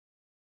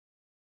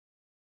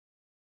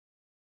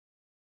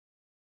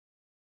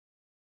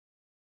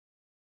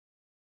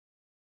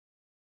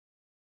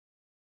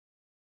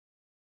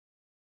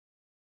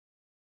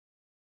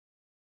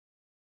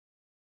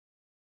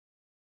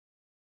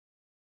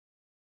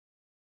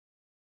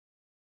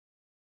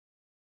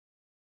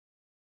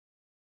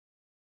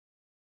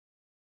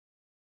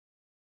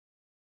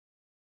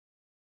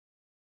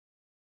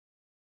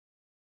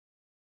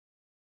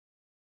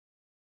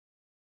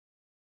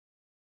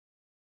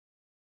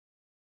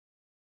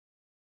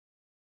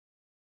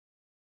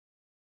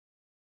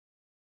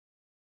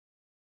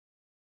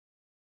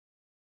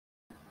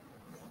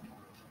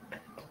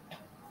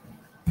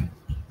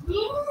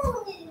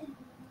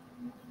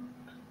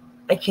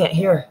I can't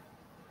hear.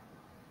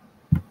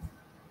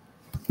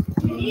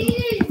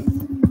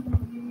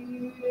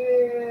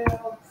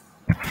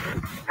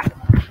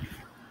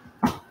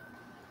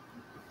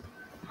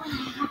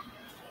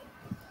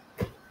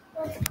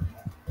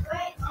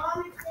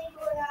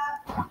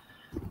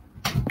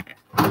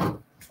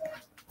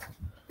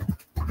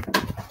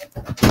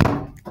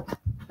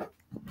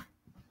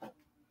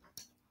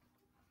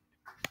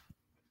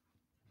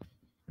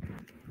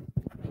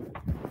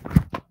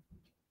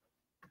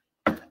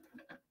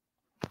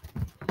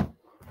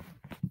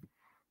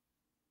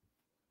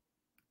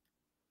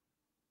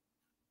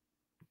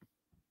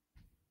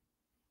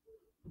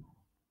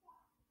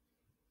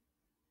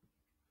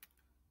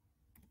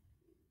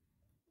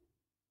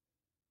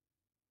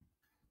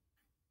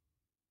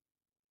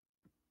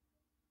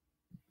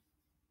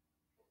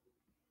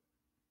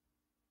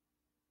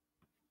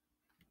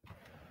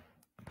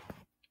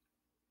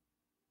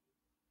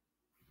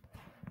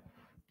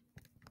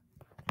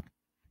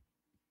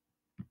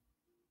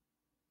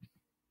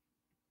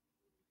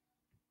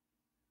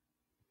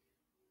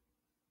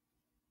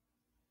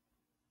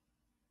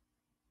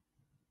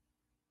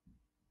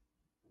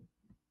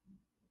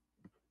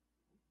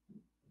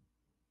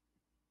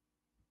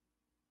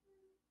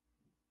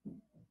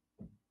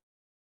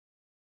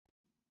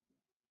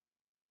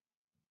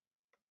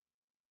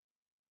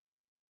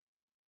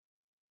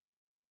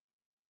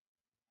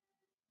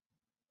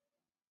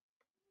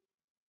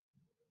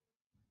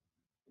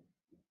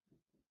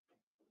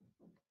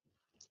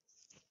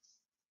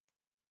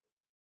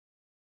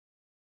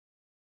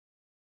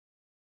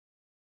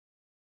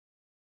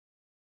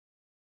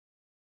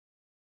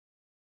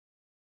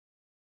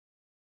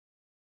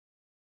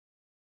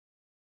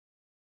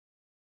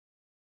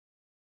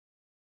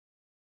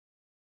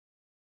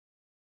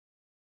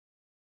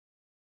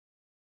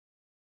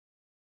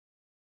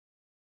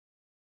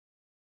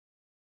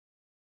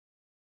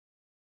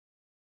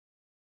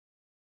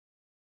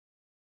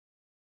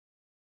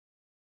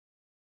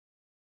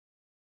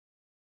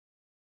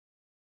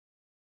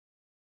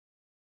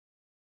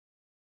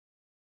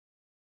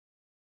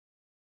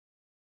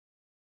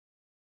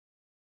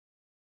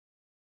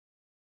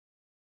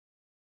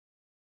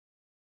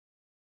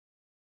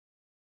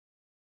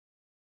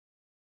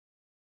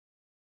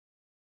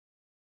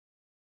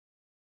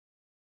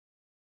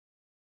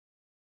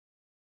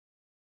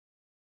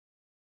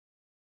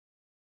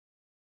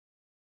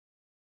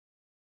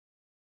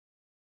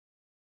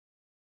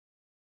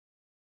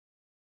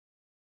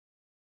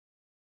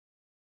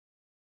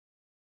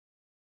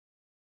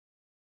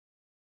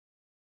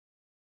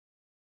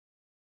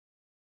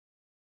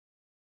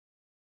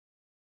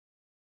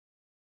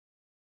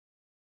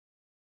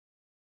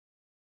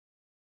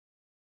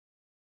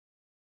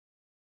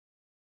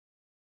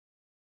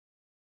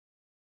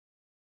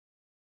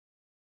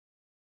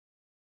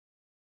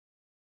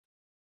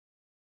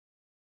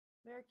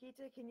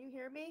 Marikita, can you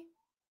hear me?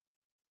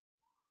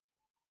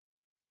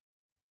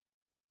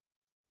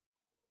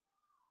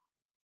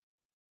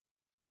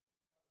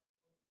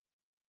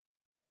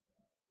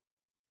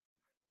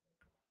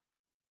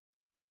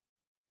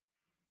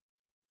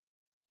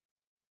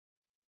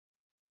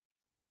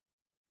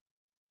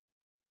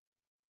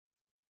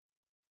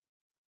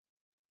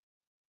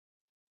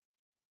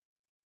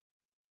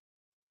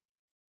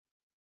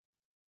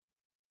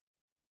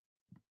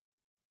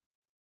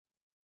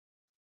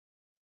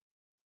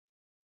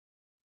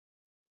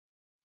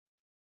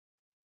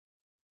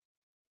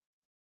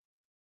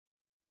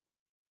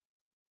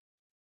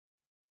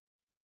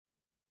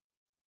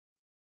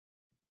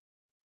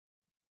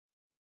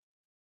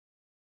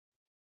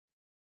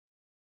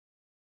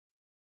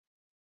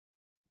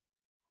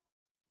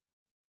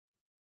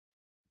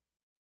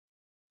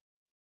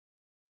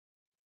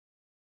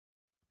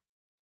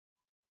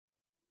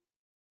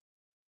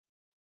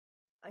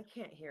 I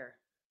can't hear.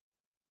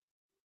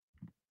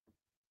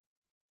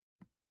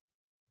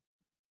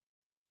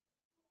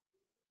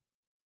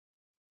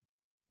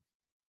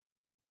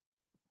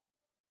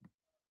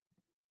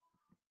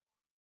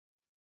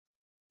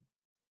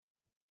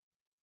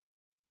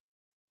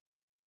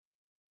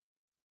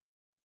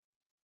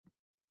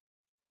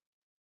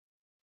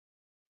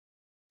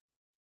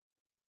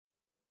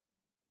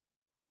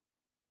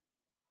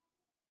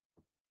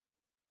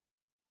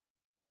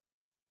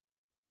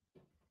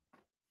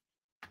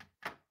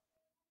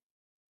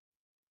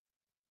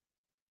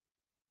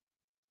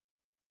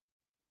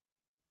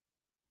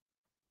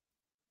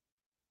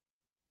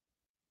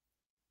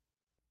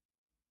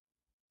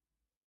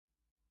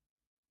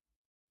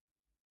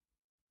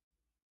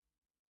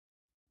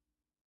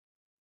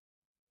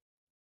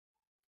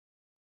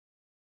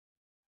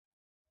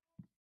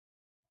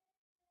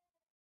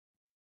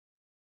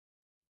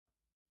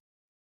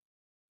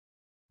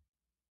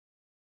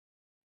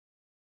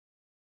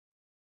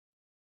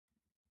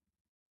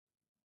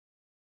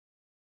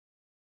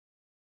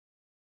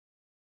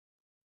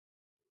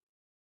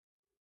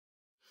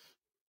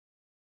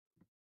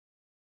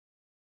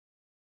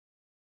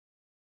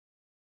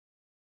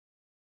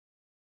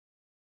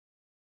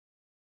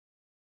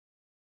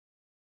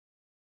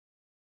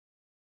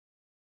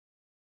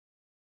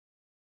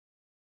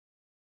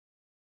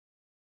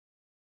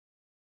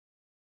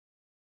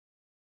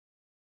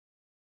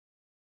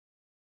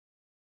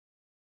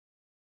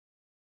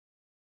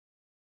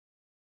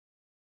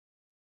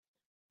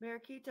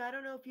 Mariquita, I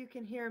don't know if you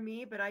can hear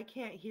me, but I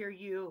can't hear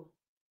you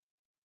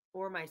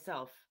or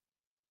myself.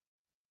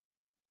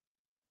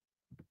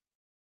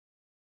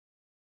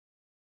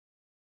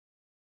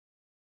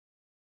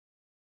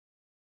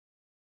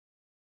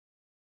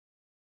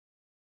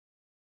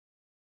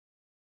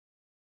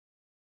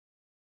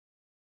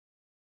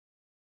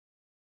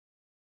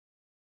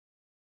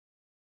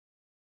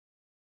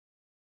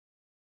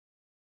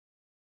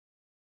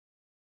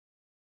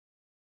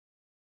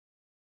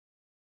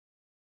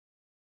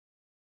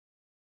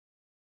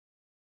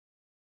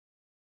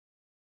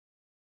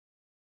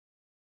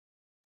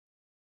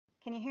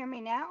 Can you hear me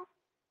now?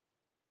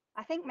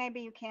 I think maybe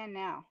you can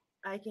now.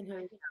 I can hear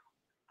you.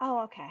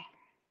 Oh, okay.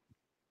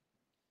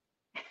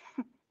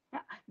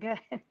 Good.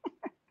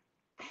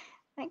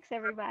 Thanks,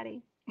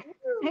 everybody.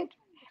 Woo!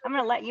 I'm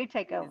going to let you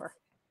take Jeez. over.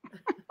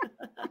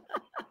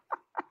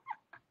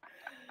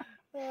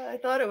 I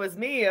thought it was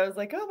me. I was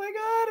like, oh my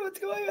God,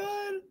 what's going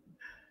on?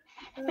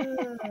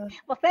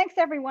 Well, thanks,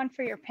 everyone,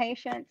 for your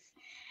patience.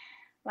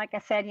 Like I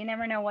said, you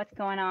never know what's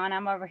going on.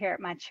 I'm over here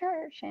at my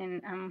church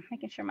and I'm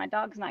making sure my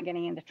dog's not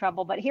getting into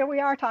trouble. But here we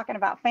are talking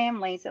about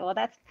families. Well,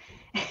 that's,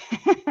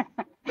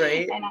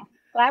 Right? and I'm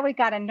glad we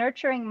got a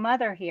nurturing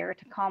mother here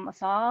to calm us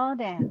all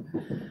down.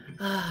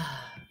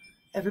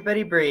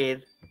 Everybody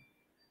breathe.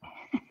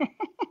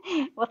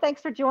 Well,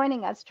 thanks for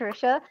joining us,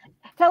 Tricia.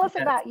 Tell us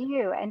Yes. about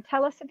you and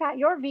tell us about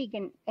your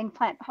vegan and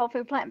whole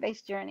food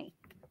plant-based journey.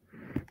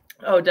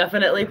 Oh,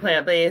 definitely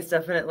plant-based,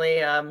 definitely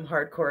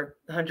hardcore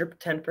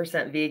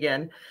 110%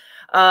 vegan.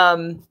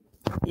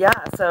 Yeah,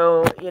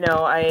 so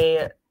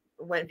I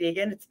went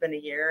vegan. It's been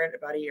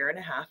about a year and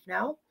a half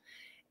now.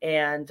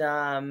 And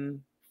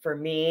for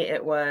me,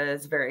 it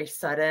was very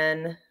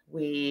sudden.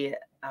 We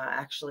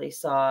actually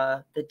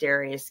saw the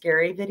Dairy is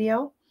Scary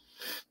video.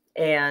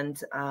 And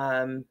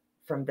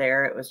from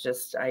there, it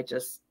was I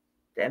just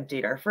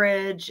emptied our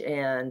fridge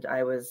and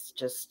I was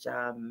just,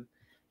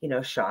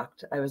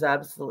 shocked. I was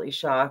absolutely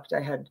shocked.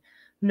 I had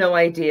no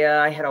idea.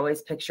 I had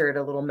always pictured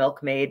a little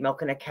milkmaid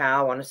milking a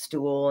cow on a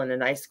stool in a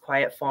nice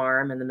quiet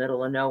farm in the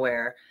middle of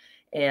nowhere.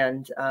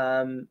 And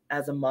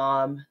as a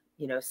mom,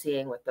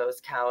 seeing what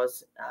those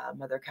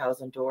mother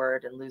cows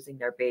endured and losing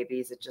their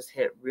babies, it just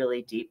hit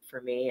really deep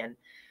for me. And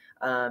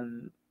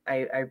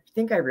I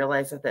think I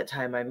realized at that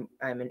time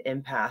I'm an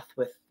empath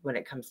with when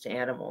it comes to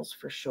animals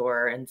for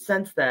sure. And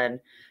since then,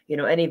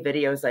 any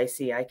videos I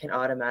see, I can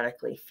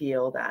automatically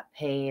feel that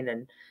pain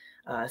and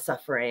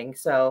suffering.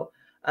 So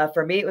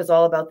for me, it was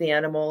all about the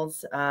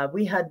animals.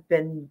 We had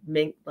been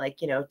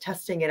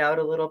testing it out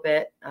a little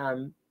bit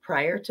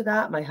prior to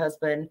that. My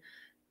husband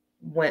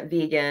went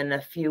vegan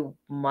a few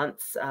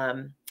months.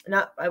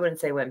 Not, I wouldn't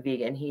say went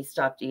vegan. He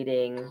stopped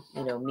eating,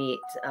 meat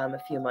a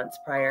few months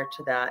prior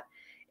to that,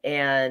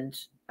 and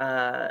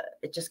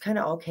it just kind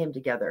of all came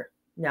together.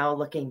 Now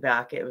looking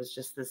back, it was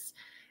just this.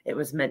 It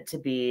was meant to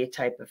be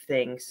type of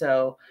thing.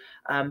 So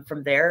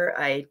from there,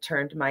 I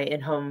turned my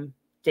in-home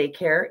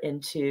daycare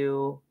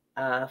into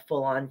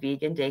full-on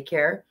vegan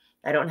daycare.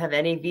 I don't have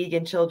any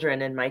vegan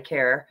children in my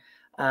care.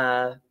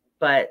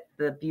 But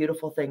the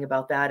beautiful thing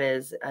about that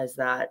is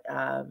that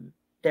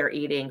they're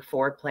eating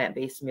 4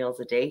 plant-based meals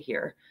a day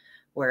here,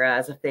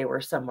 whereas if they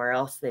were somewhere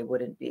else, they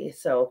wouldn't be.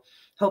 So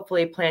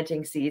hopefully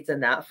planting seeds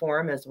in that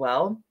form as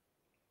well.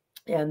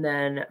 And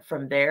then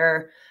from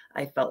there,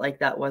 I felt like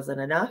that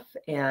wasn't enough.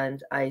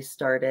 And I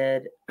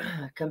started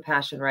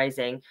Compassion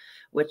Rising,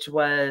 which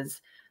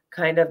was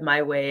kind of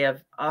my way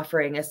of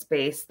offering a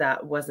space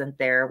that wasn't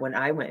there when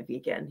I went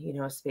vegan,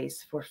 a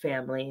space for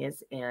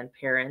families and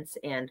parents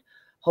and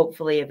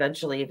hopefully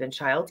eventually even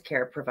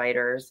childcare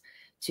providers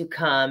to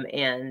come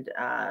and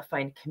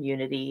find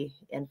community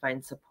and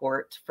find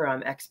support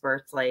from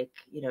experts like,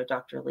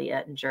 Dr. Lee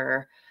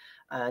Ettinger,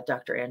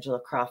 Dr. Angela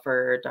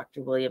Crawford,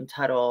 Dr. William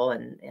Tuttle,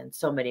 and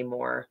so many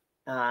more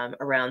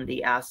around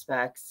the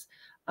aspects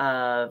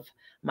of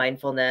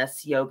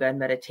mindfulness, yoga and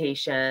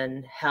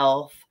meditation,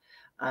 health,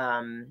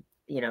 um,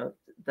 you know,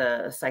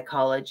 the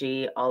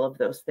psychology, all of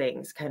those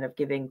things, kind of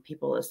giving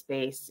people a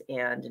space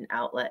and an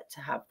outlet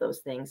to have those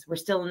things. We're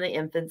still in the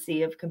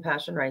infancy of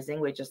Compassion Rising.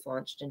 We just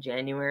launched in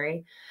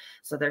January.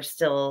 So there's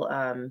still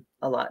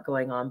a lot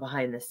going on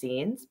behind the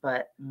scenes,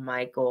 but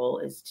my goal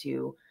is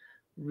to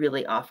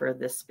really offer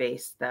this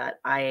space that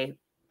I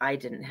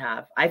didn't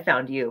have. I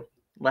found you,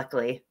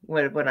 luckily,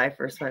 when I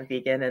first went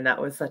vegan, and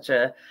that was such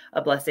a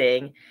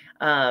blessing.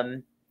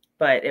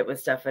 But it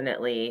was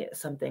definitely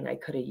something I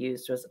could have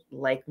used, was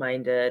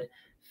like-minded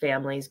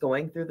families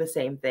going through the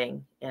same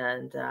thing.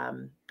 And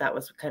that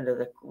was kind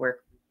of where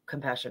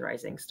Compassion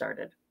Rising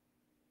started.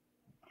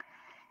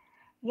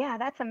 Yeah,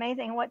 that's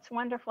amazing. What's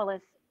wonderful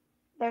is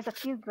there's a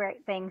few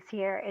great things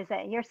here is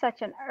that you're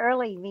such an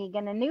early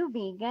vegan, a new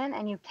vegan,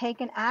 and you've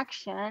taken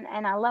action.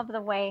 And I love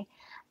the way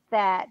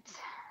that,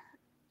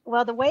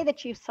 well, the way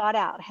that you sought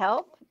out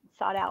help,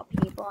 sought out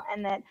people,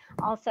 and that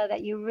also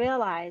that you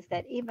realize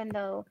that even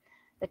though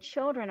the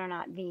children are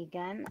not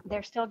vegan,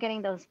 they're still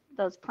getting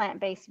those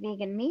plant-based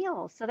vegan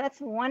meals. So that's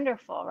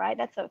wonderful, right?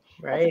 That's a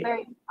Right.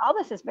 very, all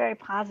this is very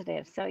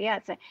positive. So yeah,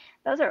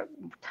 those are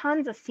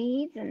tons of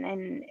seeds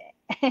and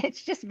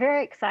It's just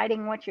very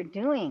exciting what you're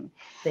doing.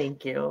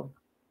 Thank you.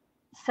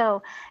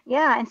 So,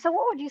 yeah. And so,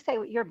 what would you say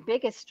your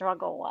biggest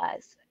struggle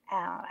was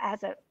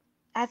as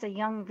a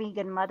young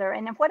vegan mother?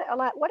 And then what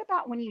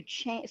about when you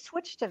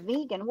switched to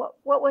vegan?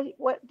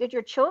 What did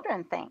your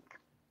children think?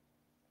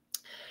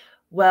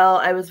 Well,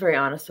 I was very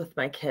honest with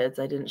my kids.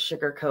 I didn't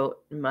sugarcoat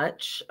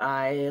much.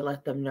 I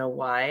let them know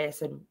why. I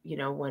said,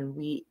 when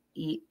we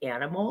eat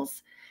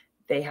animals,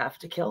 they have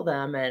to kill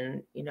them.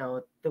 And,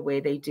 the way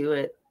they do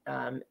it,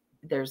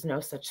 there's no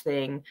such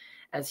thing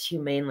as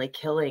humanely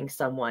killing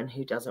someone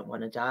who doesn't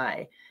want to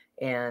die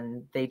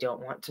and they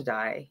don't want to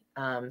die.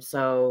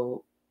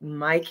 So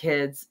my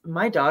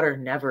daughter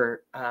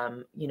never,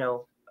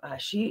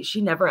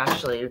 she never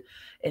actually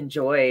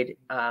enjoyed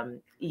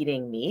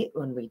eating meat.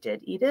 When we did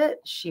eat it,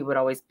 she would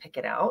always pick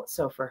it out.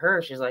 So for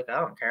her, she's like,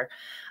 I don't care.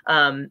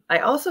 I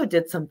also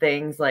did some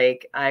things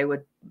like I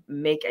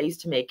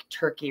used to make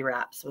turkey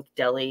wraps with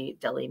deli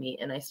meat,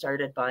 and I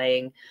started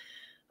buying,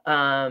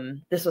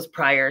 this was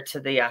prior to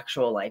the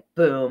actual like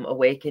boom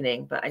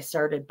awakening, but I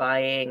started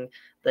buying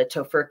the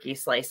tofurkey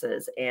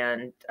slices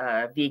and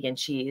vegan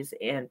cheese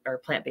or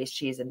plant-based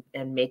cheese,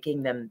 and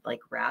making them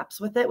like wraps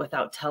with it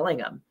without telling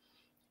them.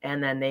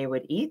 And then they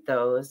would eat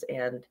those,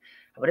 and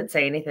I wouldn't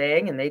say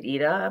anything, and they'd eat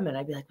them, and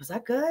I'd be like, was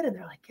that good? And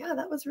they're like, yeah,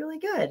 that was really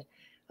good.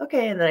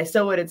 Okay. And then I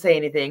still wouldn't say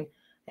anything.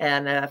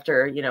 And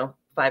after,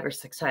 5 or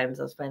 6 times,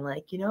 I was finally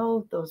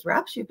like, those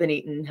wraps you've been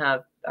eating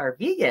are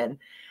vegan.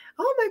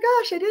 Oh my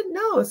gosh, I didn't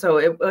know. So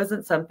it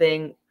wasn't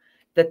something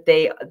that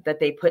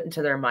they put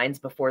into their minds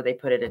before they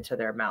put it into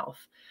their mouth.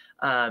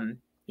 It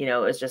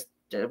was just,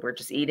 we're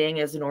just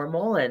eating as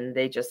normal, and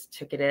they just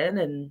took it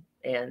in,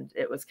 and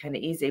it was kind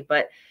of easy.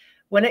 But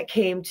when it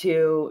came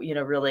to,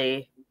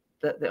 really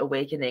the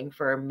awakening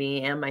for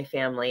me and my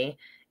family,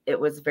 it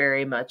was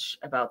very much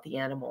about the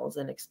animals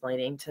and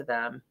explaining to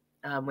them.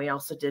 We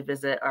also did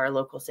visit our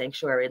local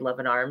sanctuary, Love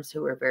and Arms,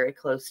 who we're very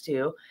close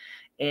to,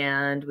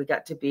 and we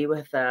got to be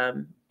with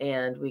them,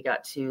 and we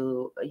got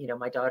to,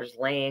 my daughter's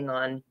laying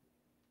on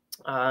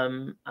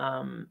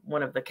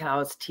one of the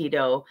cows,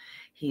 Tito.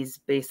 He's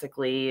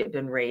basically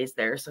been raised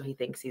there, so he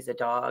thinks he's a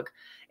dog,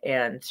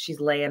 and she's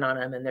laying on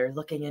him, and they're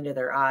looking into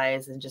their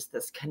eyes, and just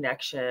this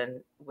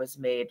connection was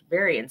made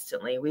very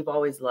instantly. We've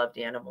always loved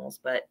animals,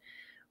 but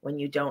when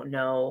you don't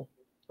know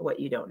what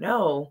you don't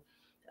know,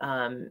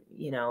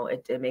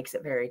 it makes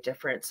it very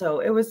different. So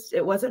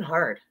it wasn't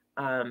hard.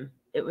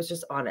 It was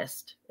just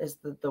honest is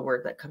the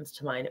word that comes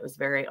to mind. It was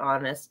very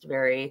honest,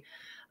 very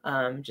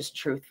just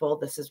truthful.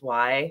 This is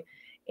why.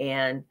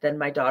 And then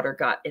my daughter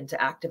got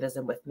into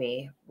activism with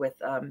me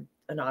with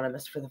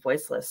Anonymous for the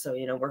Voiceless. So,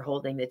 we're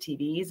holding the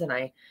TVs, and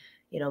I,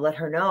 let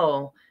her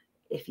know,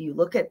 if you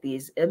look at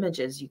these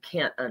images, you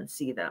can't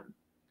unsee them.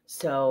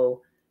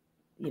 So,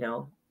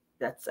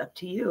 that's up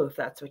to you. If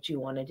that's what you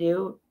want to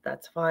do,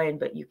 that's fine,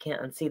 but you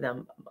can't unsee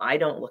them. I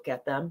don't look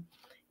at them,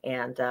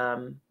 and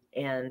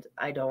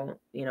I don't,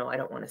 I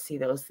don't want to see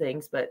those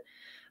things. But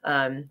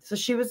so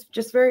she was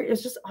just it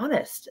was just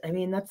honest. I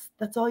mean,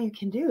 that's all you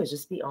can do, is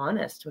just be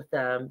honest with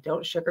them.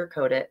 Don't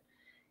sugarcoat it,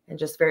 and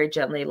just very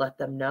gently let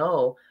them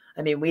know.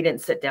 I mean, we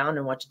didn't sit down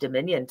and watch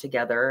Dominion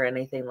together or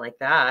anything like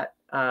that.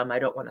 I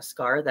don't want to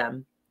scar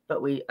them,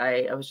 but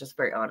I was just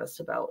very honest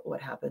about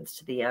what happens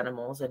to the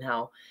animals, and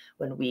how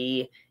when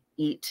we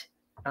eat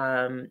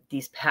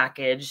these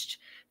packaged,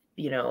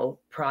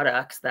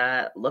 products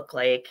that look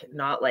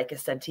not like a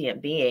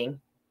sentient being,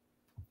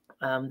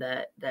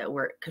 that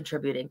we're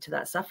contributing to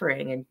that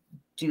suffering. And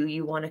do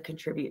you want to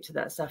contribute to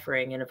that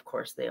suffering? And of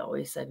course, they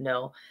always said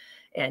no.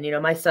 And,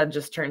 my son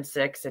just turned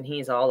 6, and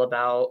he's all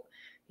about,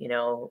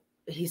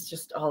 he's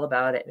just all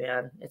about it,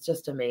 man. It's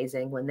just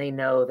amazing. When they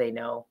know, they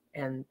know.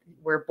 And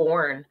we're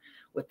born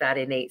with that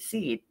innate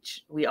seed.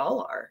 We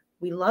all are.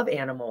 We love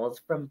animals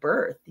from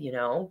birth,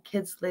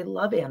 kids, they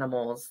love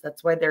animals.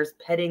 That's why there's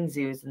petting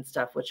zoos and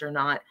stuff, which are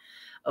not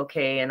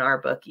okay in our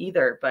book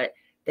either, but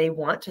they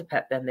want to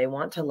pet them. They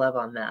want to love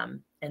on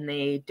them, and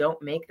they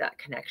don't make that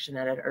connection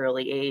at an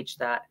early age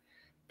that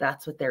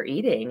that's what they're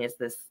eating is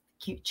this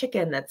cute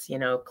chicken that's,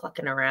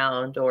 clucking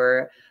around,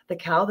 or the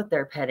cow that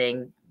they're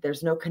petting.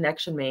 There's no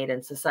connection made,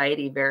 and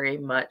society very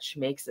much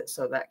makes it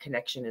so that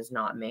connection is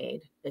not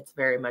made. It's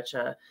very much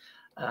a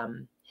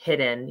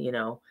hidden,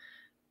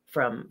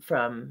 from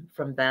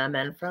them,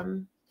 and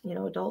from,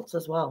 adults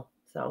as well.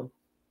 So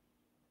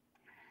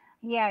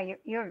Yeah,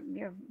 you're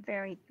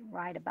very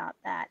right about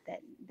that.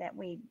 That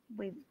we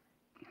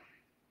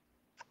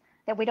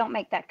that we don't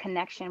make that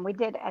connection. We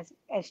did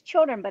as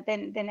children, but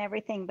then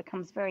everything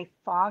becomes very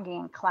foggy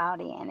and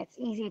cloudy, and it's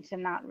easy to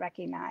not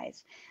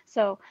recognize.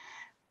 So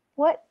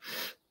what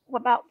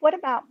what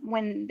about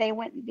when they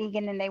went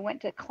vegan and they went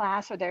to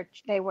class, or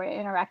they were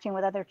interacting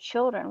with other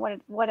children?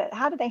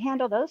 How did they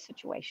handle those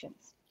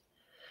situations?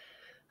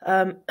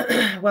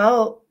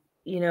 well,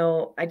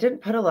 I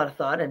didn't put a lot of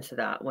thought into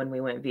that when we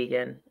went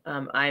vegan.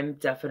 I'm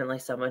definitely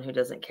someone who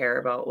doesn't care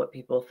about what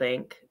people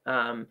think.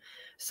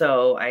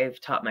 So I've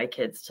taught my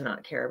kids to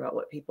not care about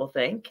what people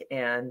think.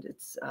 And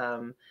it's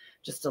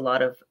just a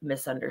lot of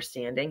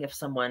misunderstanding. If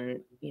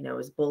someone,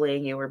 is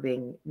bullying you or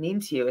being mean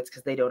to you, it's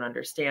because they don't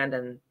understand.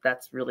 And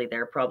that's really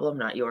their problem,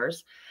 not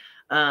yours.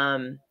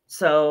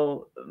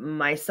 So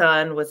my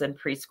son was in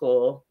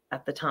preschool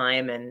at the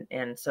time.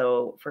 And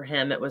so for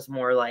him, it was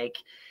more like,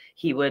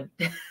 he would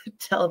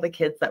tell the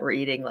kids that were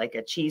eating like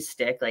a cheese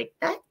stick, like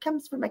that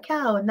comes from a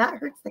cow and that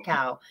hurts the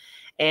cow.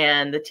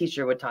 And the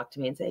teacher would talk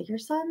to me and say, your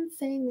son's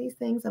saying these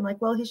things. I'm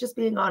like, well, he's just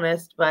being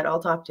honest, but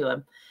I'll talk to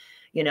him,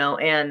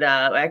 and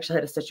I actually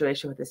had a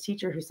situation with this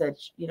teacher who said,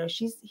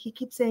 he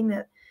keeps saying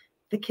that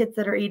the kids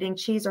that are eating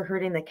cheese are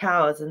hurting the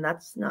cows. And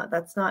that's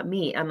not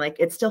me. I'm like,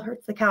 it still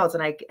hurts the cows.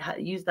 And I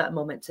use that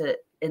moment to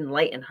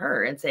enlighten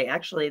her and say,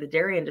 actually, the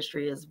dairy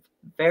industry is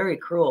very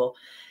cruel.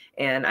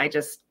 And I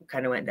just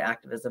kind of went into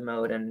activism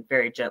mode and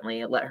very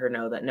gently let her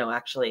know that, no,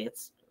 actually,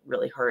 it's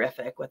really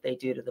horrific what they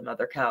do to the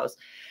mother cows.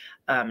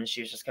 And she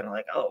was just kind of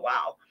like, oh,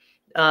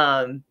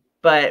 wow.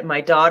 But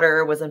my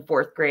daughter was in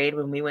 4th grade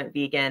when we went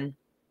vegan,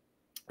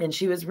 and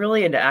she was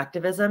really into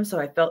activism. So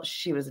I felt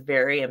she was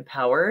very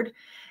empowered.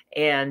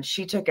 And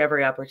she took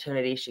every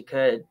opportunity she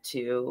could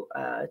to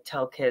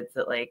tell kids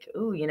that, like,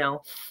 ooh, you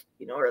know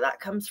where that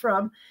comes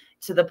from,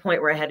 to the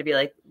point where I had to be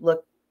like,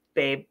 look,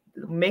 babe,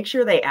 make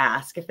sure they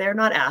ask. If they're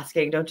not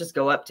asking, don't just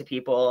go up to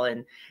people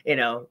and,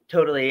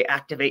 totally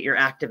activate your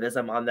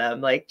activism on them.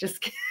 Like,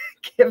 just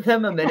give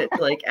them a minute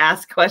to like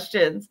ask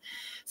questions.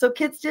 So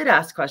kids did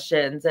ask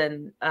questions,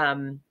 and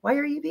why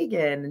are you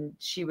vegan? And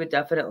she would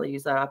definitely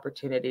use that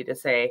opportunity to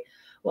say,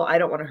 well, I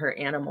don't want to hurt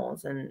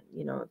animals, and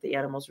the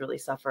animals really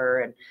suffer.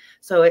 And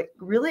so it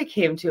really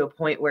came to a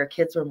point where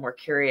kids were more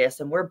curious,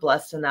 and we're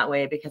blessed in that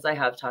way, because I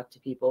have talked to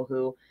people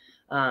who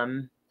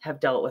have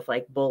dealt with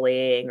like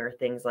bullying or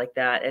things like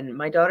that. And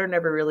my daughter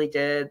never really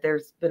did.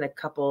 There's been a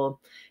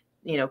couple,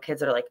 kids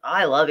that are like,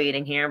 I love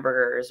eating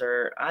hamburgers,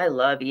 or I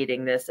love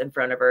eating this in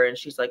front of her. And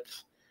she's like,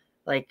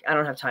 I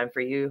don't have time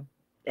for you.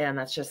 And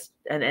that's just,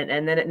 and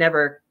then it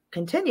never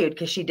continued,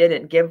 because she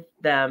didn't give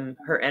them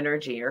her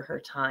energy or her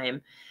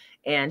time.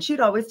 And she'd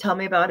always tell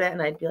me about it,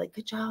 and I'd be like,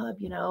 good job,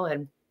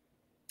 and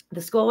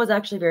the school was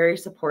actually very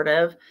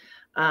supportive.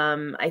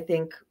 I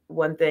think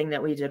one thing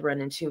that we did run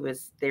into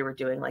was they were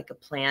doing like a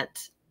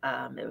plant.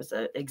 It was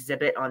an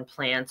exhibit on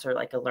plants, or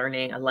like a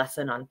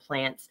lesson on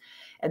plants.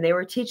 And they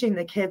were teaching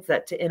the kids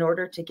that in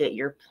order to get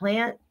your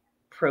plant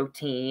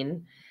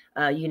protein,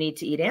 you need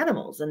to eat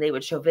animals. And they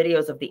would show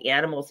videos of the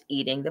animals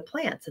eating the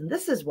plants. And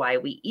this is why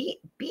we eat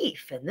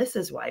beef. And this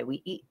is why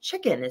we eat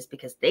chicken, is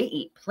because they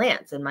eat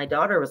plants. And my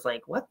daughter was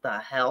like, what the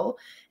hell?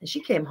 And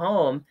she came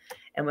home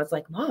and was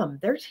like, Mom,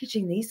 they're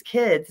teaching these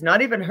kids,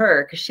 not even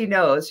her, because she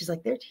knows, she's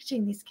like, they're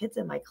teaching these kids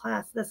in my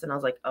class this. And I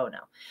was like, oh no.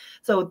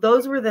 So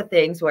those were the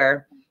things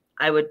where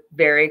I would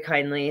very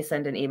kindly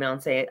send an email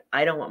and say,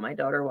 I don't want my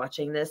daughter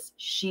watching this.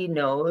 She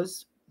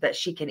knows that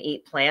she can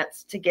eat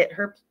plants to get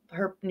her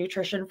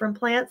nutrition from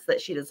plants,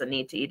 that she doesn't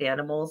need to eat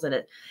animals. And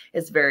it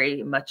is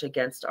very much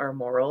against our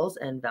morals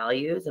and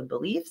values and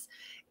beliefs.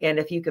 And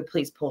if you could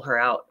please pull her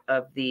out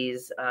of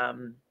these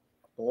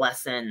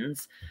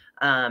lessons.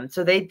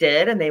 So they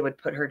did, and they would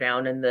put her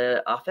down in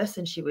the office,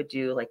 and she would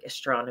do like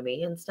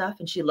astronomy and stuff.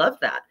 And she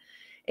loved that.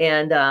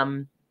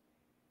 And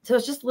so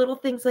it's just little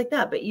things like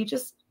that, but you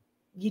just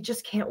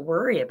can't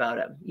worry about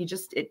them.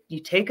 You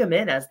take them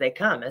in as they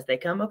come.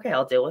 Okay,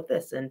 I'll deal with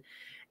this.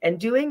 And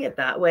doing it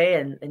that way,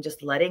 and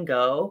just letting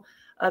go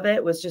of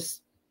it was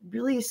just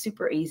really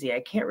super easy. I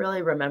can't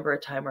really remember a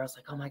time where I was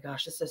like, oh my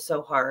gosh, this is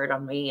so hard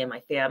on me and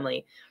my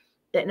family.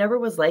 It never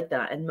was like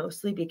that. And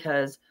mostly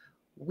because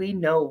we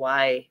know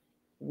why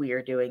we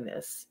are doing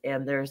this,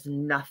 and there's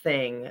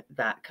nothing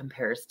that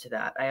compares to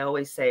that. I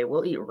always say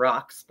we'll eat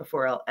rocks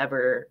before I'll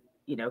ever,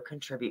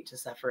 contribute to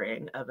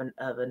suffering of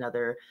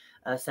another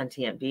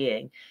sentient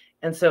being.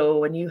 And so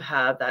when you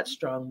have that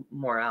strong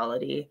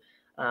morality,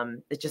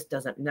 it just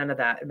doesn't, none of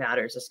that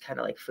matters. It's kind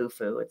of like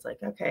foo-foo. It's like,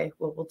 okay,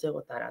 well, we'll deal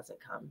with that as it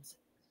comes.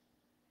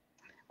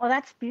 Well,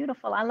 that's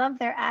beautiful. I love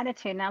their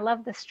attitude, and I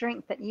love the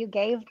strength that you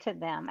gave to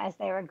them as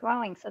they were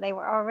growing. So they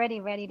were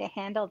already ready to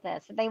handle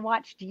this. They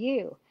watched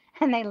you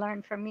and they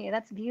learned from you.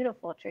 That's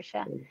beautiful,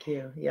 Tricia. Thank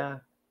you. Yeah.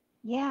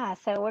 Yeah.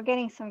 So we're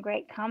getting some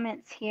great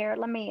comments here.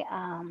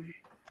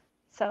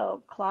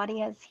 So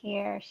Claudia's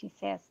here. She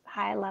says,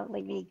 hi,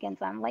 lovely vegans.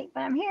 I'm late,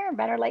 but I'm here.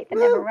 Better late than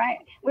never, right?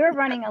 We're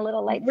running a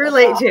little late. We're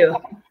late too.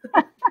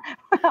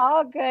 We're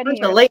all good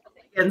here. The late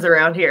vegans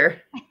around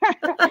here.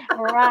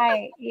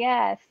 Right.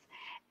 Yes.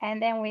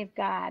 And then we've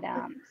got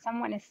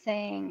someone is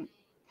saying,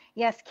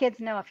 yes, kids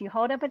know if you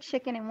hold up a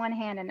chicken in one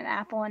hand and an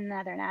apple in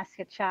another and ask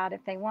a child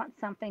if they want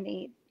something to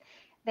eat,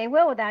 they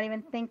will, without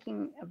even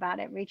thinking about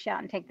it, reach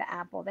out and take the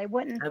apple. They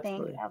wouldn't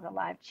Absolutely. think of a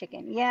live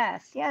chicken.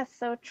 Yes,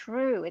 so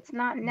true. It's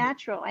not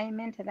natural.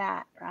 Amen to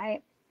that,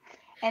 right?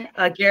 And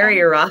Gary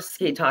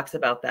Yourofsky talks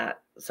about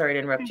that. Sorry to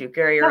interrupt you.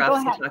 Gary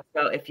Yourofsky talks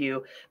about if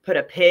you put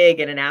a pig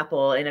and an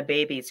apple in a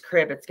baby's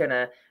crib, it's going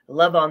to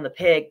love on the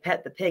pig,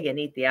 pet the pig, and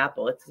eat the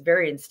apple. It's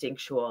very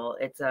instinctual.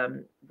 It's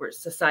where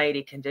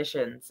society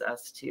conditions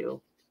us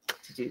to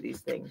do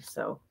these things.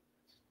 So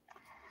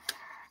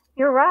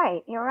You're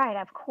right. You're right.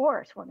 Of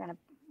course, we're going to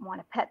want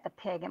to pet the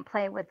pig and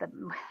play with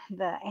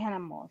the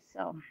animals.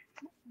 So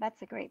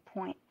that's a great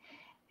point.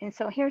 And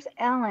so here's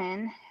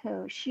Ellen,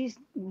 who she's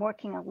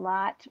working a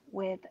lot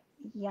with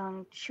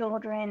young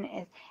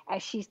children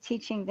as she's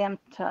teaching them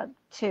to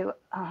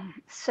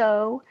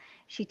sew.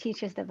 She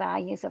teaches the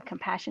values of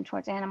compassion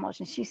towards animals.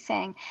 And she's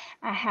saying,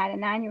 I had a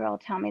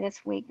 9-year-old tell me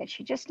this week that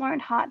she just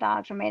learned hot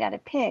dogs are made out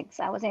of pigs.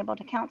 I was able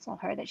to counsel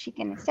her that she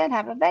can instead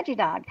have a veggie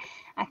dog.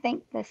 I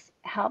think this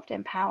helped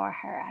empower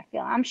her.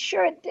 I'm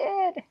sure it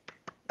did.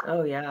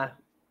 oh yeah,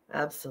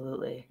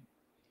 absolutely.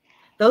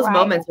 Those Right.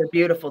 moments are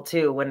beautiful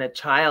too, when a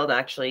child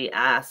actually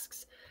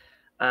asks.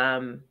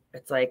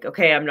 It's like,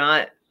 okay, I'm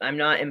not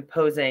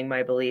imposing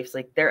my beliefs.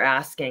 Like, they're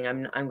asking,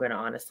 I'm going to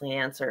honestly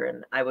answer.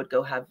 And I would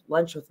go have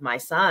lunch with my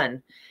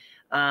son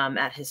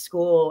at his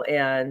school,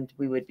 and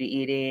we would be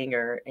eating,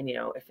 and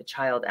if a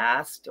child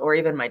asked, or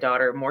even my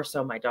daughter, more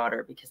so my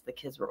daughter, because the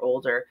kids were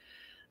older,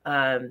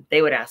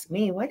 they would ask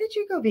me, why did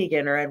you go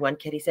vegan? Or I had one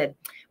kid, he said,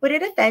 would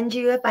it offend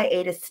you if I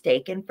ate a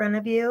steak in front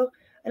of you?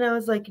 And I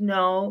was like,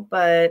 no,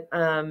 but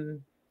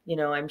I'm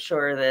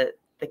sure that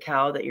the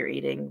cow that you're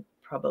eating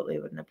probably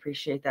wouldn't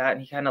appreciate that.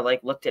 And he kind of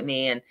like looked at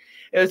me, and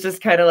it was just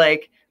kind of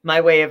like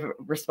my way of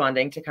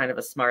responding to kind of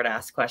a smart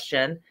ass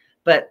question.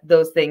 But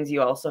those things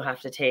you also have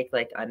to take,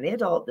 like, I'm the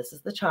adult, this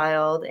is the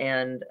child,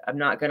 and I'm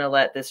not going to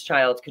let this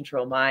child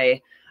control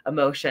my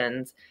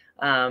emotions.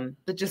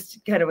 But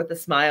just kind of with a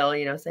smile,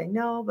 saying,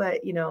 no,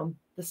 but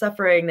the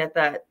suffering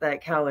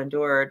that cow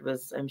endured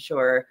was, I'm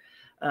sure,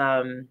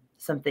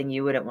 something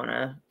you wouldn't want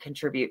to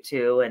contribute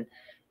to. And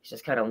he's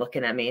just kind of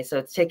looking at me. So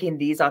it's taking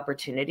these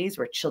opportunities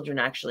where children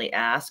actually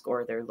ask,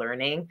 or they're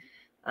learning,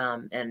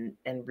 and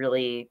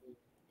really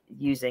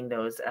using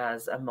those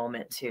as a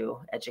moment to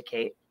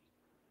educate.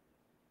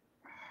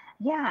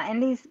 Yeah,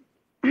 and these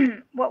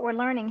what we're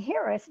learning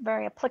here is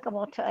very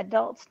applicable to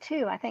adults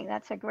too. I think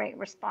that's a great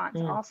response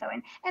also.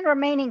 And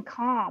remaining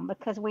calm,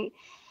 because we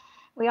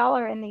all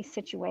are in these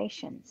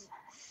situations.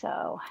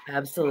 So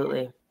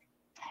Absolutely.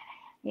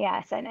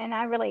 yes, and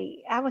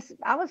I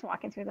was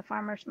walking through the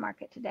farmers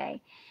market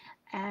today,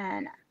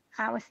 and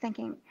I was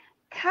thinking,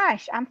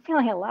 gosh, I'm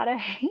feeling a lot of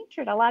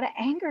hatred, a lot of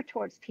anger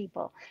towards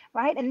people,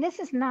 right? And this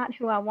is not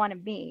who I want to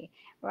be,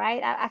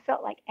 right? I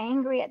felt like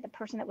angry at the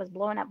person that was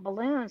blowing up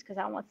balloons, because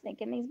I was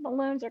thinking these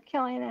balloons are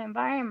killing the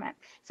environment.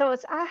 So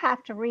I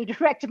have to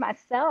redirect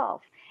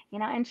myself,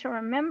 and to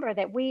remember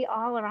that we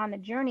all are on the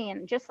journey.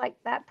 And just like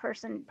that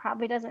person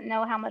probably doesn't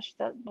know how much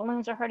the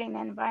balloons are hurting the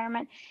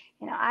environment,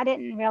 I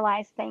didn't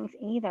realize things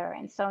either.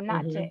 And so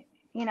not to,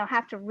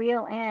 have to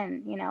reel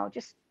in,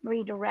 just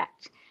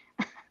redirect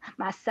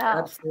myself.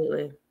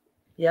 Absolutely.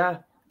 Yeah.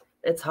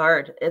 It's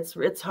hard.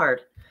 It's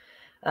hard.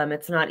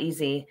 It's not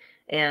easy.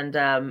 And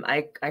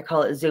I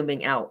call it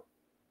zooming out.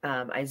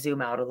 I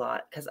zoom out a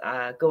lot, because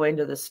going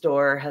to the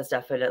store has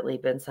definitely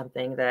been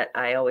something that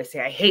I always say,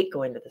 I hate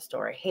going to the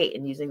store. I hate,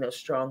 and using those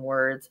strong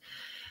words.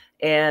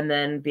 And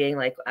then being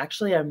like,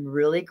 actually, I'm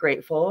really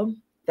grateful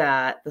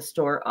that the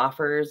store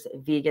offers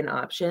vegan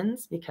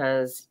options,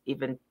 because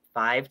even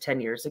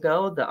 5-10 years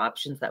ago, the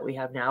options that we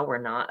have now were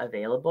not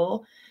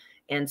available.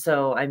 And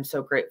so I'm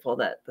so grateful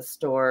that the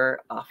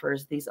store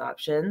offers these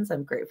options.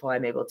 I'm grateful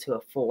I'm able to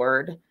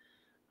afford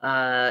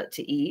to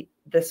eat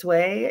this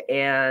way,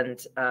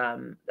 and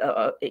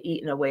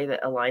eat in a way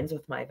that aligns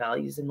with my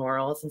values and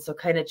morals. And so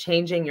kind of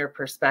changing your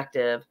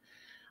perspective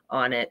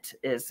on it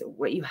is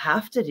what you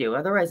have to do.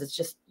 Otherwise, it's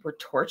just, we're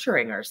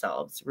torturing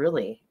ourselves,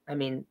 really. I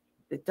mean,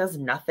 it does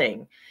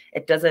nothing.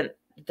 It doesn't,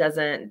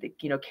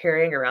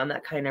 carrying around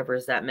that kind of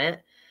resentment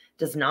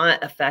does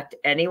not affect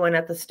anyone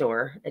at the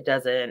store. It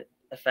doesn't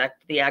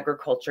affect the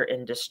agriculture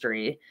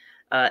industry.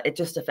 It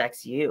just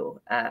affects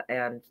you,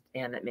 and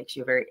it makes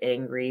you a very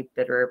angry,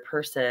 bitter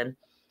person.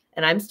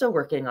 And I'm still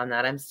working on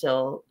that. I'm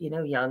still,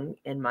 young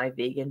in my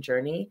vegan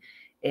journey,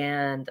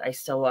 and I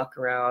still walk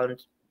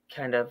around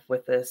kind of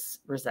with this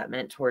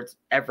resentment towards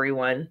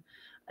everyone.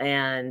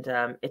 And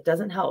it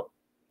doesn't help.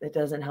 It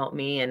doesn't help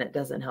me, and it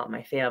doesn't help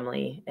my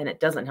family, and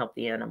it doesn't help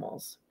the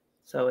animals.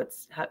 So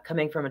it's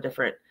coming from a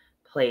different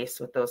place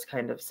with those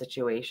kind of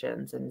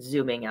situations, and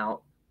zooming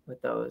out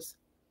with those.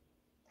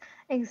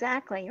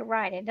 Exactly. You're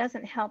right. It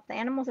doesn't help the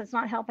animals. It's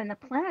not helping the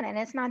planet. And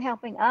it's not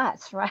helping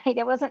us, right?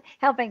 It wasn't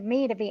helping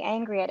me to be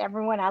angry at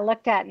everyone I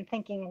looked at and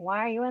thinking, why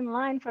are you in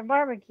line for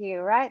barbecue,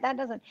 right? That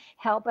doesn't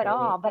help at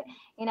all. Right.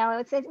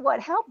 But, what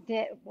helped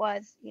it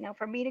was,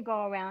 for me to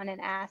go around and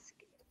ask.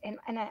 And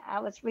I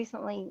was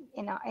recently,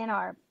 in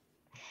our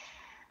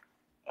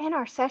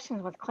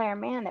sessions with Claire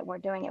Mann that we're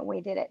doing it,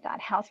 we did at Dot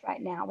House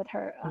right now with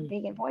her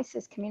Vegan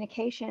Voices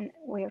communication.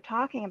 We were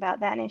talking about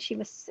that, and she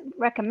was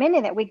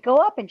recommending that we go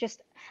up and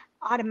just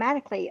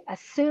automatically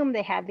assume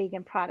they have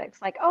vegan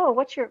products. Like, oh,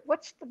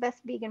 what's the best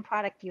vegan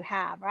product you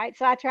have, right?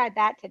 So I tried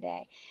that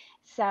today,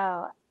 So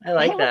I it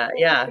like was that.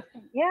 very Yeah.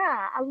 interesting.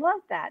 Yeah, I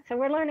love that. So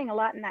we're learning a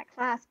lot in that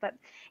class, but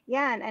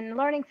yeah, and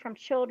learning from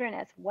children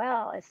as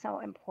well is so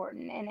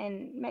important.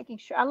 And making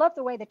sure, I love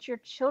the way that your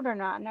children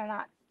are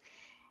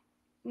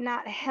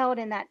not held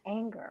in that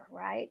anger,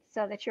 right?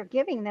 So that you're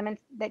giving them, and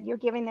that you're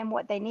giving them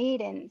what they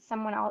need. And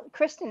someone else,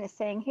 Kristen is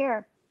saying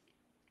here,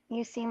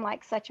 you seem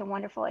like such a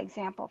wonderful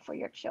example for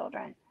your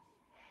children.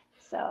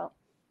 So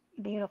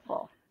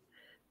beautiful.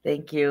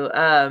 Thank you.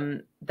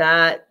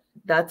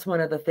 That's one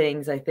of the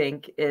things I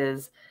think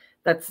is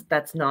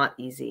that's not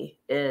easy,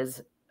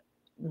 is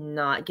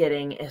not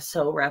getting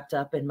so wrapped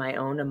up in my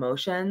own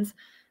emotions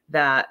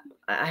that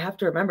I have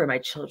to remember my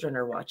children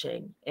are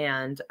watching.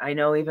 And I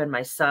know even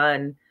my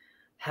son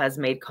has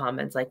made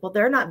comments like, well,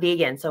 they're not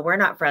vegan, so we're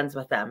not friends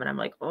with them. And I'm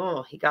like,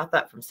 oh, he got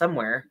that from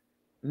somewhere,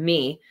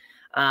 me.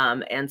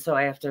 And so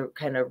I have to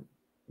kind of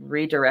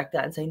redirect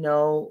that and say,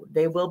 no,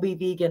 they will be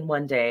vegan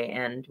one day.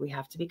 And we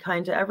have to be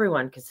kind to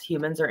everyone because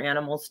humans are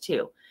animals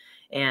too.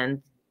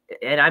 And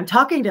I'm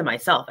talking to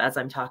myself as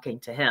I'm talking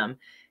to him,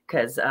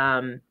 because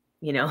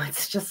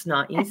it's just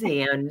not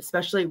easy. And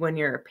especially when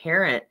you're a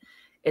parent,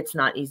 it's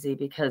not easy,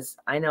 because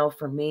I know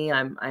for me,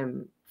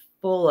 I'm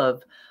full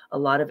of a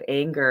lot of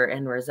anger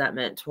and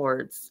resentment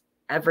towards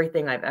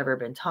everything I've ever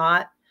been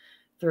taught,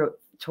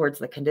 towards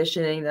the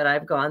conditioning that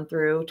I've gone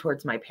through,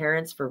 towards my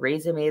parents for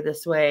raising me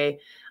this way.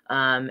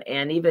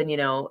 And even,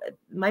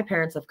 my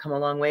parents have come a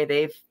long way.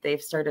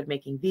 They've started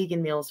making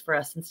vegan meals for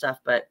us and stuff,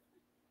 but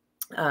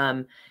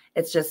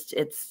it's just,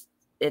 it's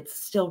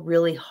still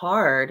really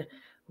hard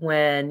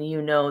when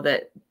you know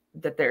that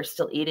they're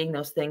still eating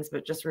those things,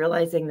 but just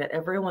realizing that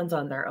everyone's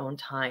on their own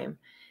time,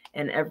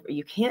 and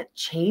you can't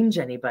change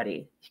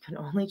anybody. You can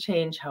only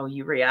change how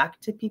you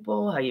react to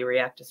people, how you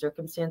react to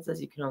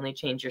circumstances. You can only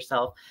change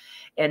yourself.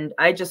 And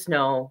I just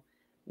know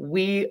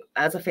we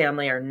as a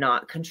family are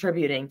not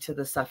contributing to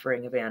the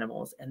suffering of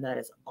animals. And that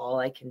is all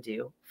I can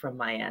do from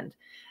my end.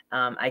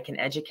 I can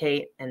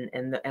educate, and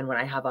when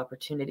I have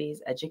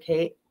opportunities,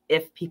 educate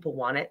if people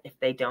want it. If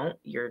they don't,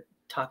 you're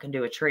talking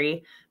to a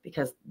tree,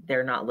 because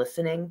they're not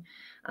listening.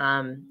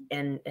 And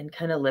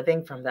kind of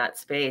living from that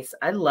space.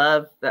 I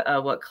love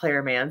what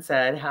Claire Mann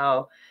said,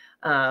 how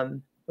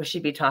well,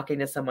 she'd be talking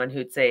to someone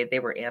who'd say they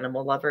were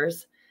animal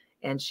lovers,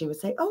 and she would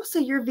say, oh, so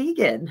you're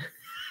vegan.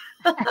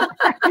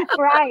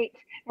 Right,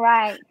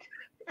 right.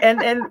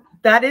 And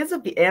that is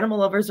animal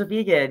lovers are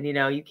vegan.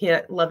 You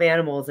can't love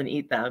animals and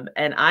eat them.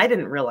 And I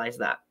didn't realize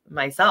that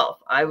myself.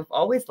 I've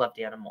always loved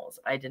animals.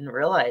 I didn't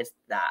realize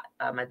that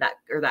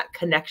that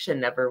connection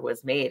never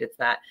was made. It's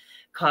that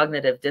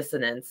cognitive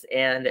dissonance,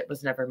 and it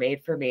was never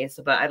made for me.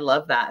 So, but I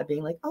love that,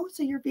 being like, oh,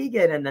 so you're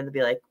vegan, and then to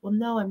be like, well,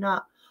 no, I'm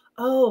not.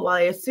 Oh, well,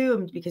 I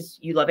assumed because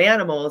you love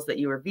animals that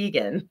you were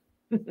vegan.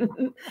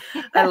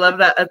 I love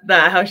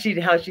that how she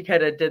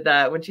kind of did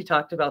that when she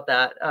talked about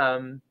that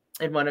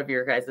in one of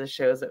your guys'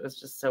 shows. It was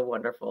just so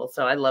wonderful.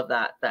 So I love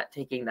that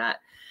taking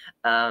that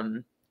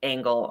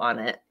angle on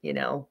it,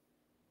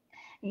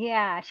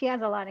 Yeah, she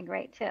has a lot of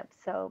great tips.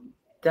 So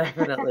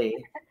Definitely.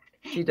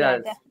 She yeah,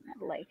 does.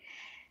 definitely.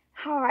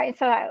 All right,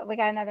 so we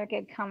got another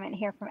good comment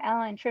here from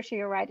Ellen. Tricia,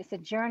 you're right. It's a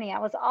journey. I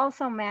was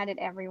also mad at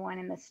everyone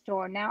in the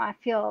store. Now I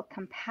feel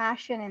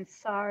compassion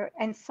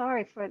and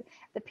sorry for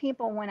the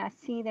people when I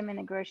see them in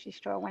the grocery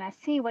store. When I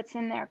see what's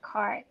in their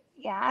cart,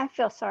 yeah, I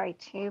feel sorry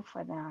too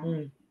for them.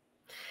 Mm.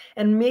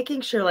 And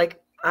making sure,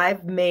 like,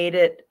 I've made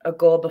it a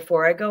goal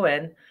before I go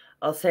in,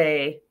 I'll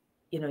say,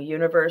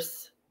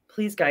 universe,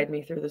 please guide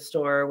me through the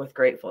store with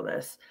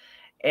gratefulness.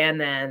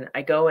 And then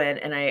I go in,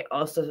 and I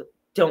also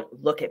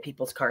don't look at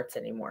people's carts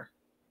anymore.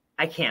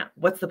 I can't.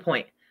 What's the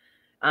point?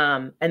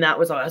 And that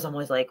was, I was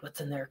always like,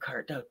 what's in their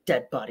cart? Oh,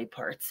 dead body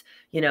parts,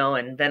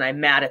 and then I'm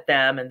mad at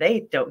them, and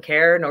they don't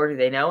care, nor do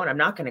they know. And I'm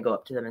not going to go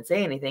up to them and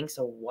say anything.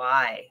 So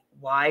why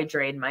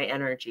drain my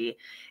energy?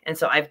 And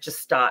so I've just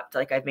stopped.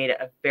 Like, I've made it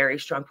a very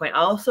strong point. I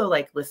also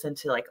like listen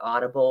to like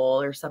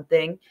Audible or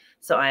something.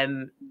 So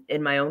I'm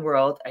in my own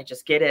world. I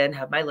just get in,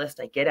 have my list,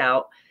 I get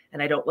out,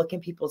 and I don't look in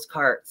people's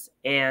carts.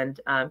 And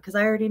because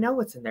I already know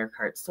what's in their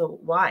carts. So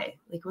why?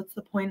 Like, what's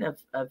the point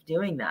of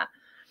doing that?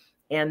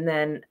 And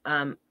then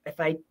if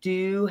I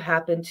do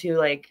happen to,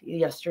 like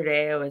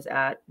yesterday, I was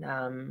at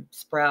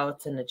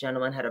Sprouts, and a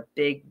gentleman had a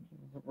big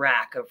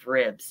rack of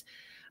ribs,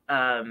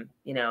 and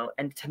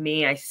to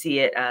me, I see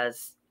it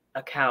as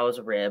a cow's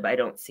rib. I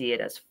don't see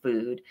it as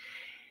food.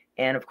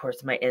 And of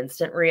course, my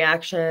instant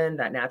reaction,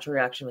 that natural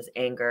reaction, was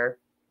anger.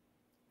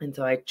 And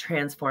so I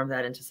transformed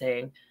that into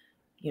saying,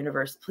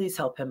 universe, please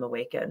help him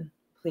awaken.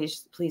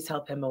 Please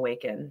help him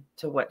awaken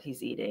to what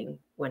he's eating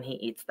when he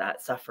eats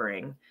that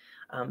suffering.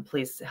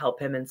 Please help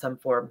him in some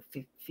form,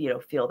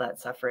 feel that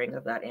suffering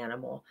of that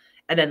animal,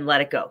 and then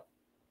let it go.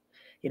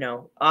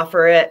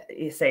 Offer it.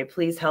 You say,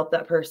 please help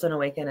that person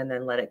awaken, and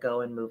then let it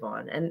go and move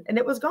on. And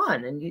it was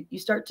gone. And you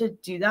start to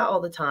do that all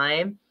the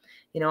time.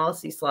 I'll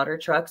see slaughter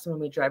trucks when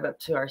we drive up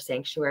to our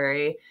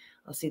sanctuary.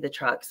 I'll see the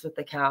trucks with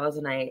the cows,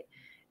 and I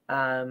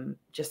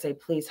just say,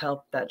 please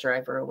help that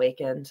driver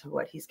awaken to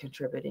what he's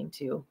contributing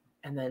to,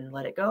 and then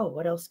let it go.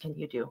 What else can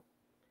you do?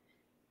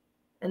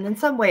 And in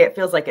some way it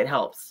feels like it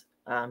helps.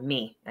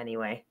 me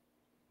anyway.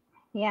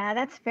 Yeah,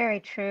 that's very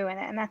true.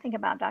 And I think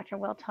about Dr.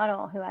 Will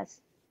Tuttle, who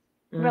has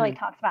really Mm,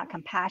 talks about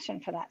compassion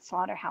for that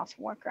slaughterhouse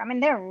worker. I mean,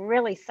 they're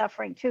really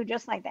suffering too,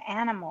 just like the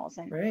animals.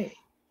 And right.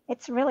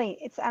 it's really,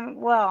 it's,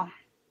 well,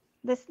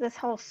 this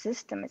whole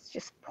system is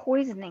just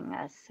poisoning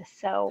us.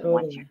 So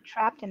once you're Totally.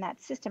 trapped in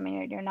that system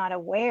and you're not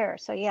aware.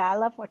 So yeah, I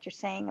love what you're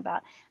saying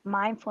about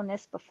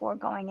mindfulness before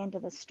going into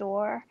the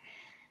store.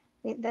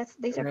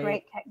 These are Right.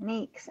 great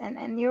techniques,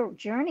 and your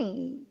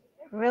journey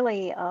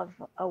really of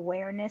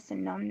awareness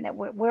and knowing that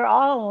we're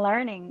all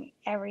learning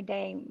every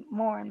day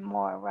more and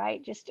more,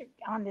 right? Just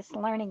on this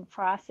learning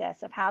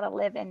process of how to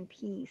live in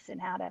peace and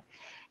how to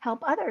help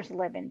others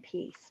live in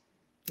peace.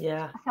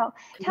 Yeah. So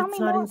Because tell it's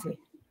me not more. easy.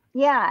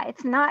 Yeah,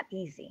 it's not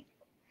easy.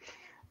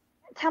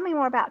 Tell me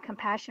more about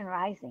Compassion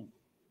Rising.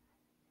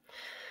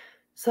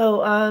 So,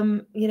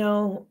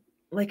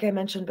 like I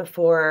mentioned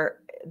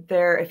before,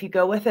 there, if you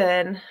go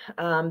within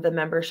the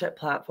membership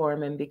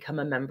platform and become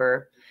a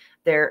member,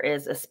 there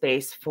is a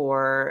space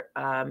for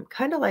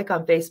kind of like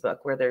on Facebook,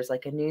 where there's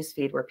like a news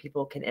feed where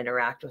people can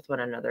interact with one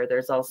another.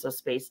 There's also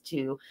space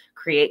to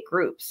create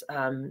groups.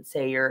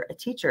 Say you're a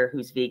teacher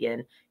who's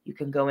vegan, you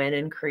can go in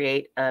and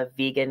create a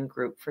vegan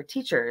group for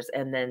teachers,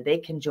 and then they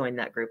can join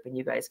that group, and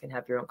you guys can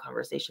have your own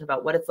conversation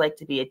about what it's like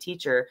to be a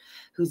teacher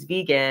who's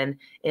vegan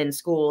in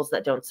schools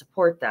that don't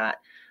support that.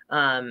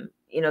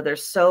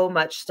 There's so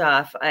much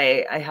stuff.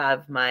 I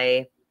have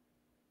my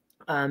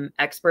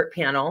expert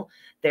panel.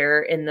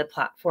 They're in the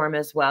platform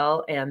as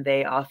well, and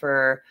they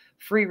offer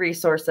free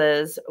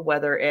resources,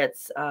 whether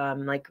it's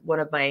like one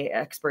of my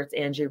experts,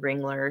 Angie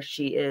Ringler.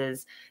 She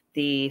is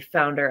the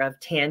founder of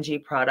Tangy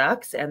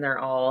products, and they're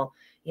all,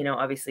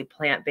 obviously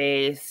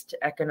plant-based,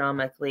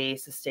 economically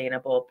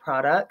sustainable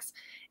products.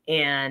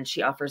 And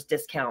she offers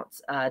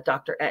discounts.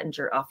 Dr.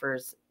 Ettinger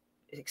offers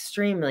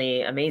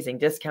extremely amazing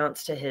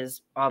discounts to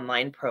his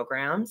online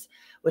programs,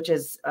 which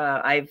is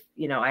I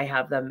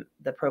have them,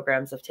 the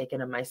programs, I've taken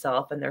them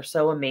myself, and they're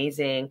so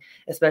amazing,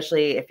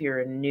 especially if you're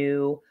a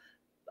new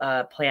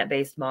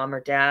plant-based mom or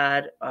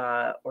dad,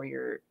 or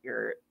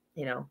you're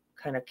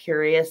kind of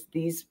curious.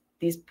 These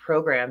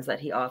programs that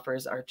he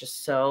offers are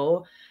just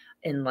so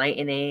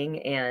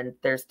enlightening, and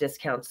there's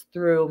discounts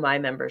through my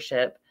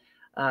membership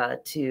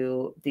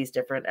to these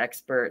different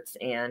experts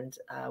and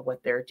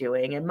what they're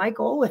doing. And my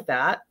goal with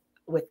that,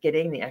 with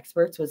getting the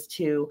experts, was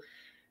to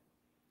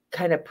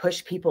kind of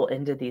push people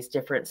into these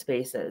different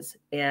spaces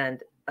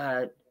and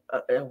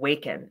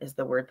awaken is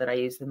the word that I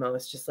use the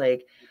most. Just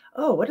like,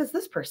 oh, what is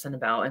this person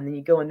about? And then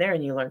you go in there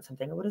and you learn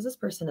something. What is this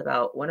person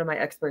about? One of my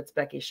experts,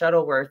 Becky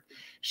Shuttleworth,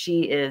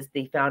 she is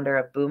the founder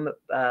of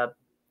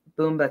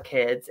Boomba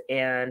Kids,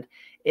 and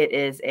it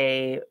is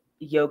a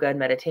yoga and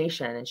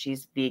meditation, and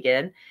she's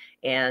vegan,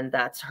 and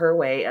that's her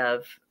way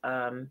of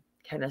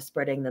kind of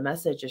spreading the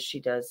message, as she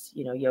does,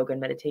 yoga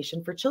and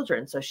meditation for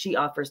children. So she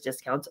offers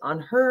discounts on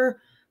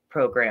her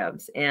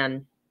programs.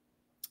 And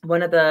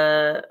one of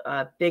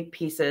the big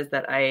pieces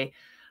that I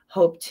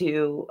hope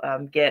to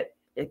get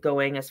it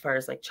going as far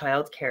as like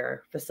childcare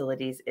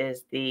facilities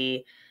is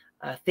the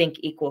Think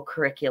Equal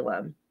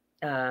curriculum.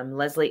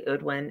 Leslie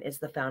Udwin is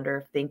the founder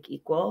of Think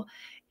Equal,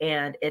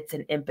 and it's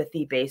an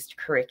empathy-based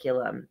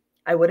curriculum.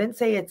 I wouldn't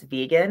say it's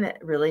vegan. It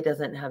really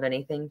doesn't have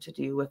anything to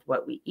do with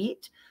what we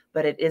eat,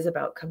 but it is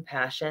about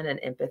compassion and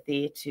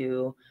empathy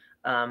to,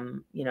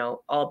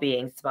 all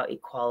beings. It's about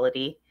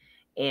equality.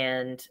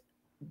 And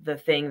the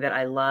thing that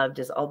I loved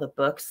is all the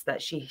books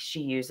that she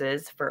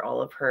uses for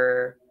all of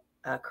her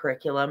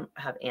curriculum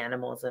have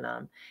animals in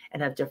them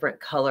and have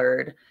different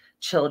colored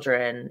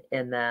children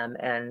in them.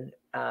 And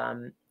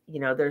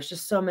there's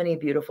just so many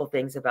beautiful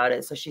things about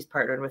it. So she's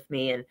partnered with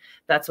me, and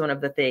that's one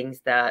of the things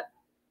that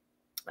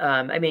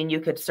you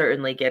could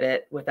certainly get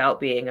it without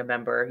being a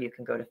member. You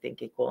can go to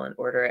Think Equal and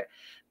order it.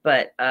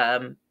 But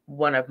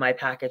one of my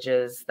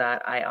packages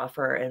that I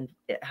offer, and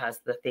it has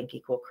the Think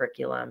Equal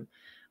curriculum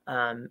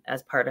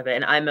as part of it.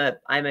 And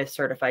I'm a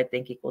certified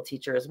Think Equal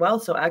teacher as well.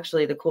 So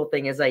actually the cool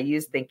thing is I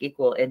use Think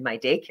Equal in my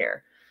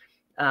daycare.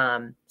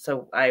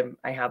 So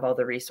I have all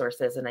the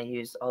resources, and I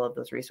use all of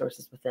those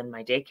resources within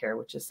my daycare,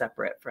 which is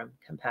separate from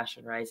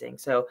Compassion Rising.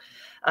 So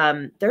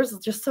there's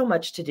just so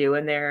much to do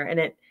in there. And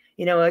it,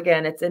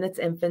 again, it's in its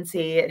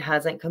infancy. It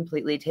hasn't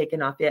completely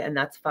taken off yet, and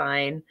that's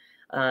fine.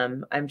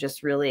 I'm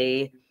just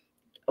really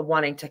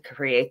wanting to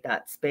create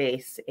that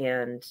space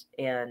and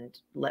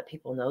let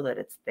people know that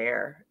it's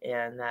there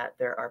and that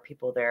there are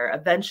people there.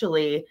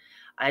 Eventually,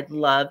 I'd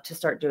love to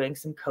start doing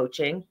some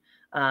coaching,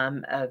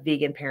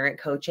 vegan parent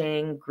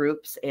coaching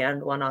groups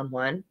and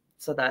one-on-one.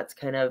 So that's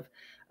kind of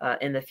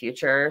in the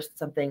future,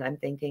 something I'm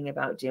thinking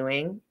about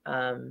doing.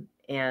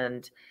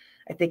 And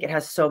I think it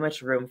has so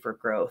much room for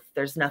growth.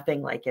 There's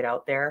nothing like it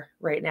out there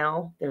right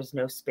now. There's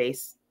no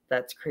space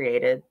that's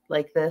created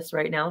like this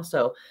right now.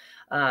 So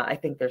I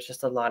think there's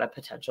just a lot of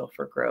potential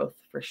for growth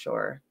for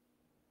sure.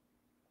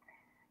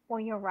 Well,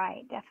 you're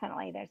right.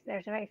 Definitely.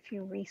 There's very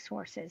few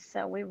resources.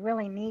 So we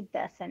really need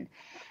this.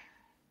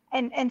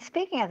 And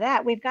speaking of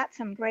that, we've got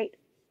some great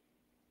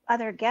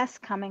other guests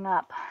coming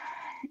up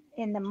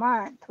in the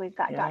month. We've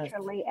got Yes.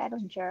 Dr. Lee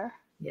Edinger.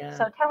 Yeah.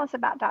 So tell us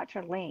about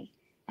Dr. Lee,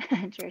 Oh,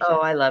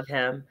 Tricia. I love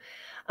him.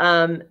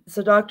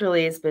 So Dr.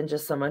 Lee has been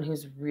just someone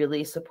who's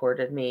really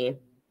supported me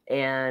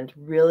and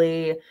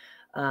really,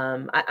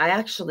 I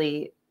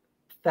actually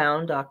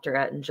found Dr.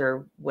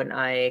 Ettinger when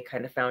I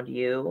kind of found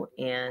you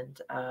and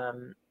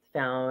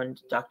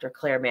found Dr.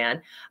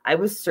 Clareman. I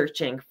was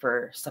searching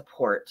for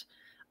support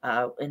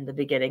in the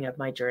beginning of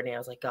my journey. I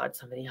was like, God,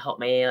 somebody help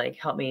me, like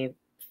help me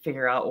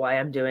figure out why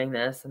I'm doing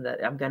this and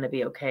that I'm going to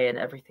be okay and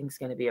everything's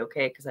going to be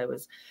okay. Because I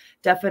was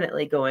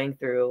definitely going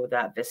through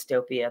that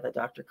dystopia that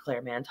Dr.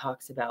 Clareman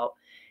talks about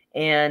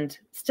and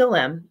still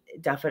am,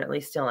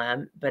 definitely still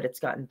am, but it's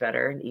gotten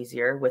better and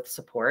easier with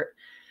support.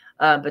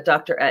 But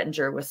Dr.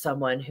 Ettinger was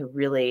someone who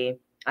really,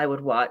 I would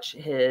watch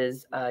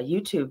his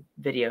YouTube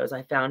videos.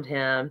 I found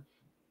him,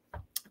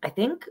 I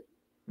think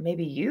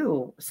maybe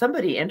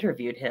somebody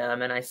interviewed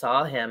him and I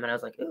saw him and I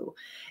was like, ooh.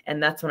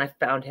 And that's when I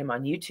found him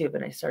on YouTube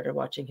and I started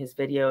watching his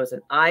videos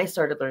and I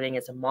started learning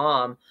as a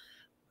mom,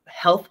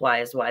 health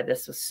wise, why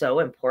this was so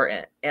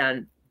important.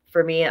 And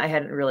for me, I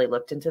hadn't really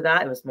looked into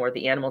that. It was more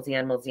the animals, the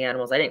animals, the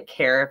animals. I didn't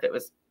care if it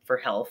was for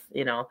health,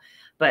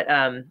 but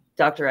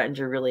Dr.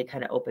 Ettinger really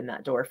kind of opened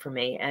that door for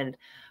me. And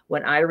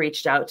when I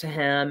reached out to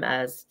him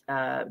as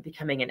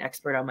becoming an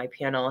expert on my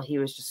panel, he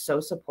was just so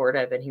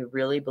supportive and he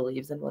really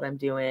believes in what I'm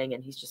doing.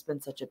 And he's just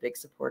been such a big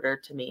supporter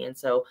to me. And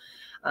so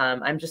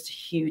I'm just a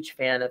huge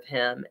fan of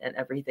him and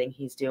everything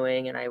he's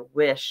doing. And I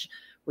wish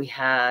we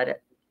had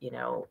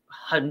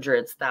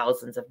hundreds,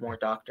 thousands of more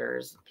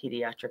doctors,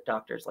 pediatric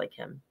doctors like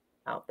him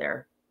out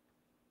there.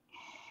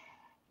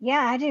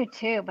 Yeah, I do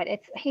too, but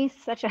he's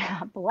such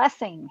a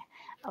blessing,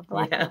 a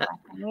blessing, Yeah.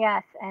 blessing.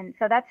 Yes, and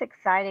so that's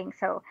exciting.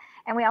 So,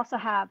 and we also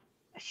have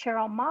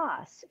Cheryl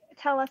Moss.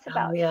 Tell us Oh,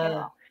 about yeah.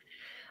 Cheryl.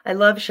 I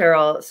love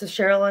Cheryl. So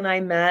Cheryl and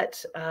I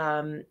met,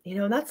 and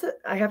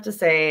I have to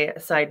say, a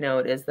side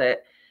note is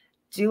that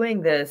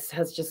doing this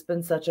has just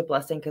been such a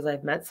blessing because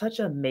I've met such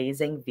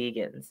amazing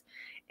vegans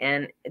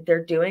and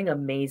they're doing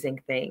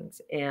amazing things.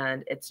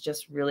 And it's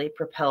just really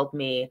propelled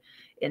me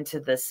into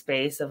this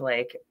space of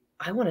like,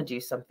 I want to do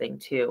something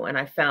too. And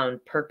I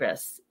found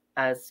purpose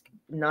as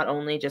not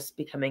only just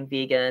becoming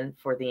vegan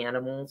for the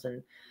animals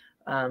and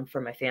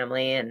for my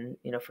family and,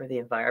 for the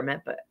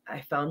environment, but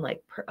I found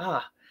like,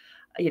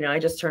 I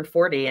just turned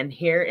 40 and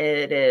here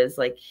it is,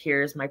 like,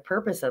 here's my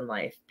purpose in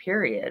life,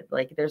 period.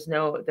 Like this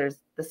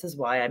is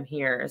why I'm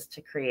here, is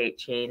to create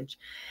change.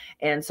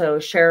 And so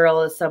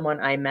Cheryl is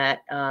someone I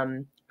met.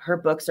 Her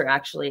books are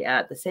actually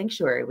at the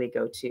sanctuary we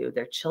go to.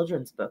 They're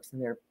children's books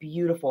and they're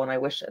beautiful. And I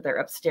wish they're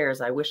upstairs.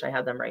 I wish I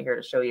had them right here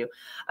to show you.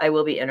 I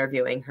will be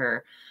interviewing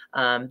her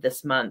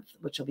this month,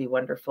 which will be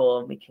wonderful.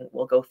 And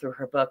we'll go through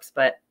her books,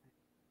 but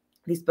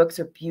these books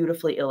are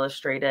beautifully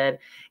illustrated.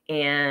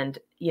 And,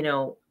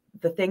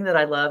 the thing that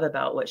I love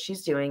about what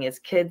she's doing is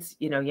kids,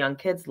 young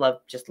kids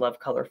love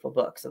colorful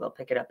books. So they'll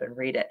pick it up and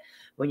read it.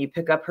 When you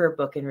pick up her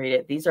book and read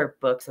it, these are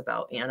books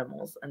about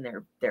animals and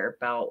they're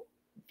about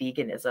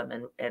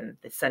veganism and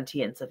the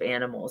sentience of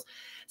animals.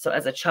 So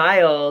as a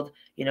child,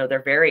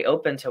 they're very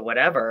open to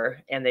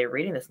whatever. And they're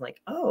reading this and like,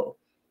 oh.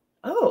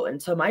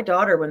 And so my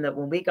daughter, when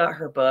we got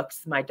her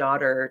books, my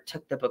daughter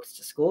took the books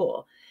to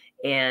school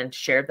and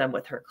shared them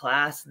with her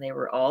class. And they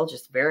were all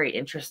just very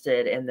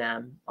interested in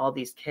them. All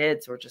these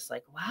kids were just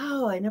like,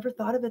 wow, I never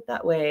thought of it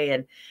that way.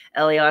 And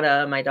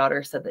Eliana, my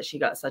daughter, said that she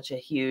got such a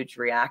huge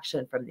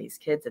reaction from these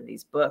kids in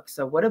these books.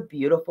 So what a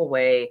beautiful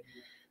way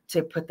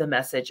to put the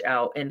message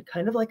out in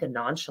kind of like a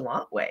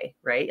nonchalant way,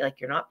 right?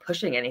 Like you're not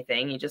pushing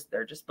anything.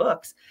 They're just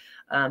books.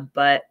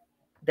 But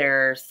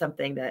there's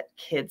something that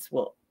kids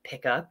will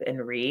pick up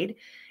and read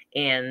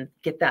and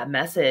get that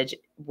message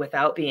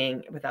without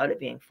it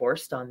being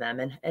forced on them.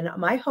 And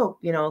my hope,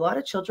 a lot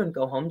of children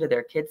go home to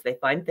their kids, they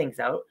find things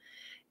out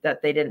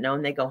that they didn't know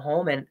and they go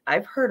home. And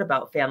I've heard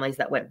about families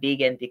that went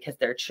vegan because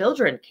their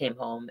children came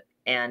home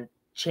and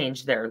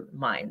changed their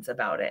minds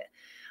about it.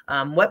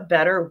 What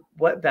better,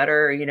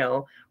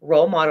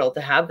 role model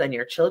to have than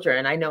your children?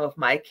 And I know if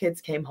my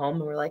kids came home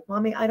and were like,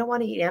 Mommy, I don't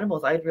want to eat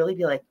animals, I'd really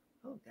be like,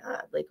 oh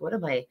God, like, what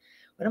am I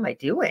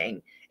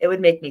doing? It would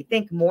make me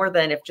think more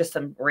than if just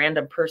some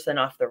random person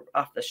off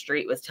the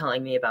street was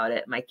telling me about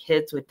it. My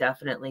kids would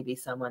definitely be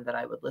someone that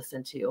I would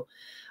listen to.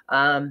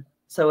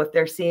 So if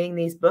they're seeing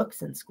these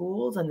books in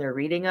schools and they're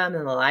reading them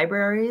in the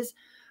libraries,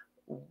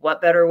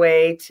 what better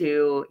way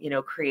to,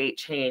 create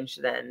change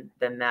than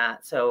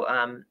that? So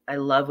I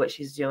love what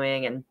she's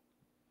doing. And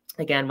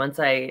again, once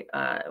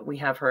we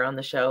have her on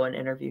the show and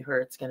interview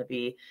her, it's going to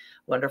be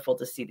wonderful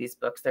to see these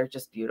books. They're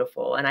just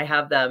beautiful. And I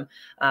have them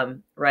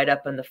right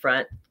up on the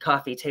front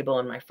coffee table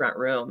in my front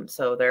room.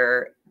 So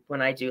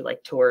when I do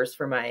like tours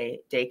for my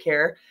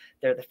daycare,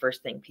 they're the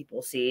first thing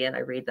people see. And I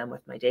read them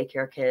with my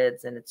daycare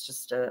kids. And it's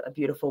just a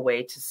beautiful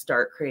way to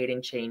start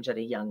creating change at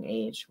a young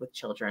age with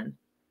children.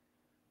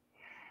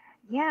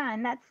 Yeah,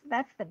 and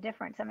that's the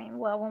difference. I mean,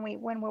 well,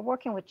 when we're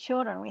working with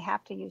children, we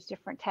have to use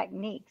different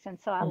techniques, and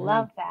so I Mm-hmm.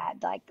 love that.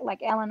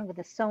 Like Ellen with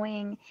the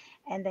sewing,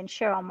 and then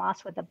Cheryl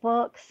Moss with the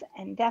books,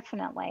 and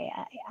definitely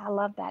I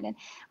love that. And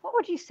what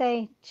would you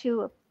say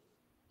to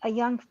a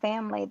young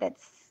family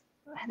that's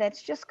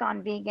that's just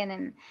gone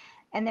vegan,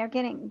 and they're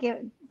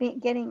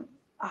getting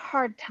a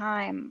hard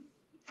time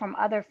from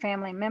other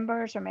family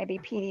members or maybe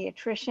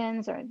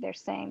pediatricians, or they're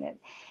saying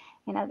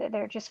that, that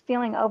they're just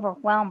feeling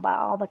overwhelmed by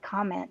all the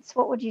comments.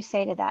 What would you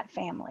say to that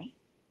family?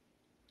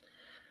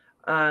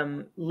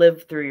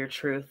 Live through your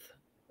truth.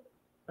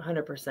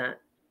 100%.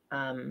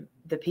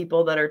 The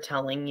people that are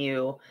telling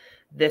you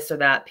this or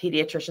that,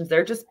 pediatricians,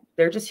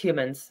 they're just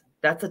humans.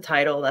 That's a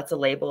title, that's a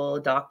label,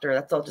 a doctor,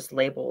 that's all just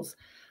labels.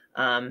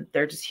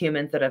 They're just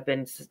humans that have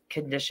been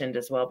conditioned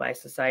as well by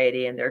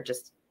society, and they're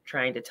just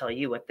trying to tell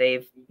you what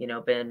they've,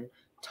 been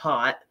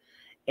taught.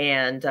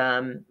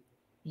 And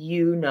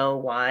you know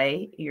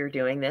why you're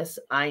doing this.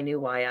 I knew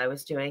why I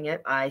was doing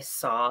it. I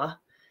saw.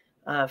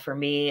 For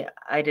me,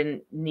 I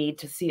didn't need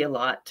to see a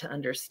lot to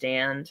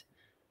understand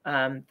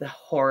the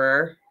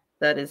horror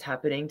that is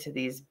happening to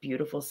these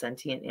beautiful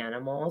sentient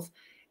animals.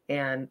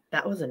 And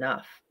that was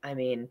enough. I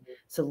mean,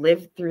 so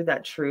live through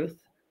that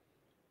truth,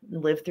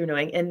 live through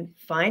knowing, and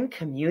find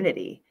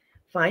community,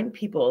 find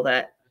people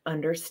that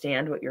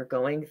understand what you're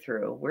going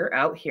through. We're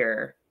out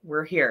here,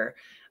 we're here.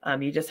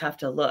 You just have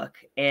to look.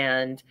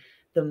 And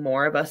the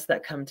more of us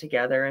that come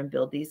together and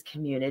build these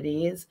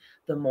communities,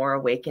 the more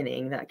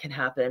awakening that can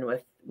happen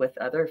with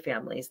other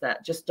families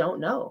that just don't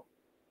know.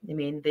 I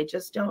mean, they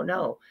just don't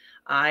know.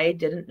 I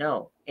didn't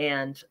know.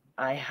 And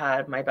I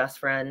had my best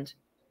friend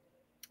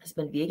has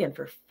been vegan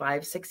for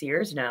 5-6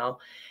 years now.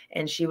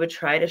 And she would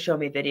try to show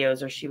me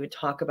videos, or she would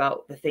talk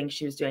about the things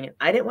she was doing. And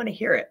I didn't want to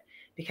hear it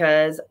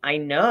because I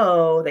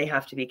know they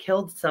have to be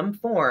killed some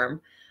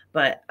form,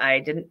 but I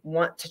didn't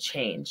want to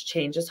change.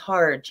 Change is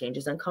hard. Change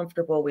is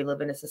uncomfortable. We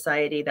live in a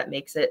society that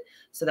makes it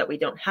so that we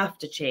don't have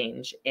to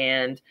change.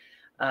 And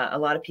a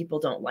lot of people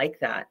don't like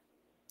that.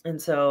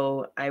 And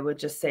so I would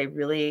just say,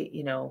 really,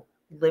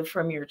 live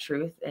from your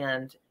truth.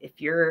 And if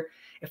you're,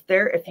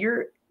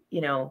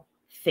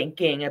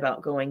 thinking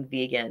about going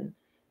vegan,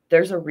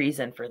 there's a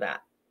reason for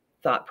that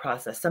thought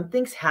process.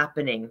 Something's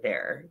happening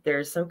there.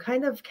 There's some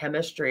kind of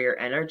chemistry or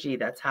energy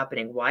that's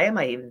happening. Why am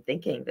I even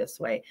thinking this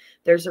way?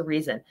 There's a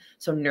reason.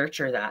 So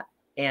nurture that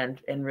and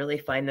really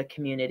find the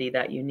community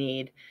that you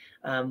need.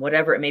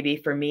 Whatever it may be.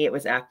 For me, it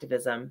was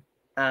activism.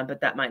 But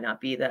that might not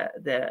be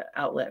the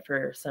outlet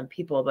for some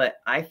people.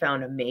 But I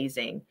found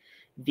amazing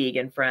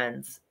vegan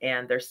friends,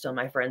 and they're still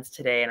my friends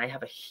today. And I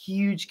have a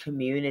huge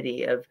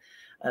community of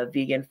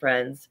vegan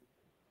friends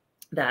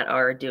that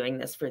are doing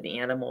this for the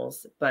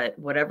animals. But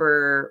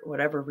whatever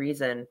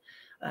reason,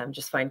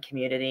 just find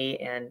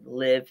community and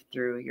live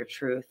through your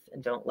truth,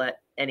 and don't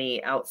let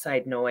any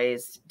outside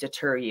noise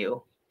deter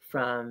you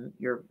from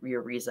your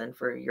reason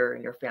for your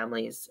and your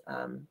family's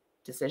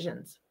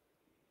decisions.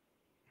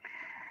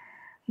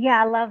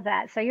 Yeah, I love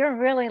that. So you're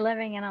really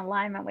living in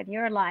alignment with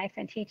your life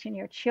and teaching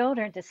your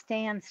children to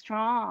stand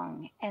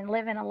strong and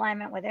live in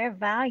alignment with their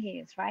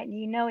values, right? And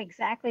you know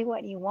exactly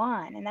what you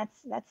want, and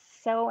that's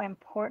so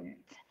important.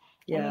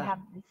 And you Yeah. have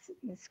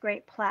this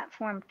great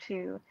platform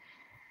to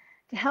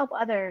help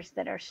others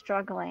that are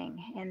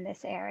struggling in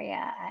this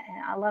area.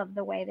 And I love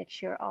the way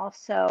that you're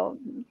also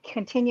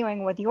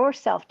continuing with your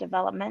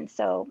self-development.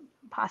 So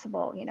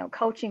possible,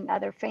 coaching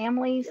other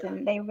families, Yeah.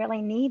 and they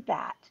really need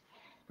that.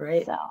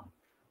 Right. So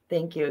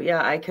Thank you.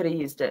 Yeah, I could have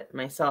used it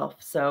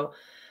myself. So,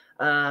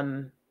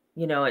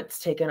 it's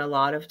taken a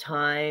lot of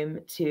time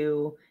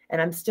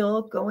and I'm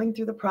still going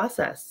through the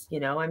process.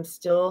 I'm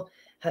still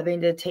having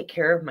to take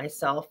care of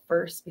myself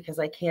first, because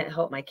I can't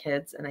help my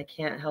kids and I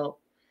can't help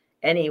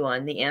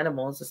anyone, the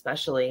animals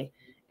especially,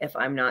 if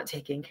I'm not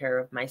taking care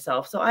of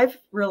myself. So I've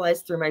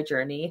realized through my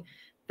journey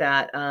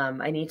that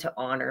I need to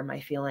honor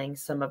my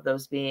feelings, some of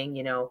those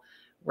being,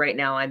 right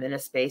now I'm in a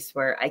space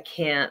where I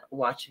can't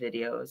watch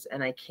videos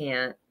and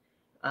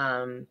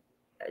um,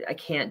 I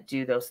can't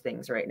do those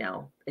things right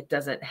now. It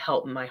doesn't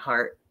help my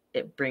heart.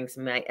 It brings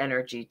my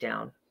energy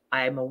down.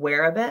 I'm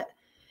aware of it.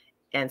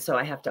 And so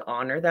I have to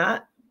honor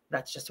that.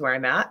 That's just where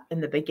I'm at. In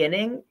the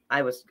beginning,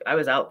 I was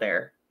out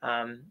there.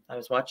 I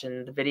was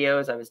watching the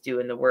videos, I was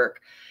doing the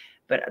work,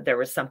 but there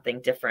was something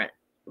different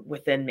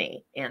within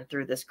me. And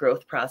through this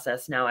growth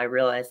process, now I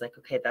realize, like,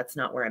 okay, that's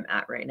not where I'm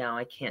at right now.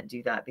 I can't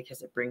do that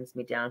because it brings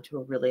me down to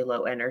a really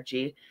low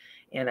energy.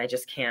 And I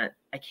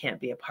can't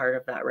be a part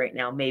of that right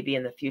now, maybe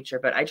in the future,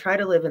 but I try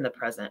to live in the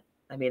present.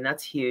 I mean,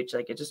 that's huge.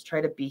 Like, I just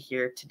try to be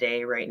here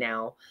today, right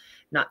now,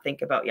 not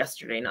think about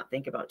yesterday, not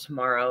think about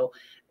tomorrow,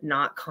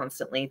 not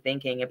constantly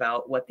thinking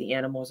about what the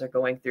animals are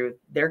going through.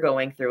 They're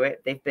going through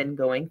it. They've been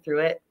going through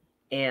it.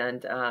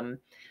 And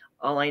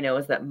all I know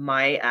is that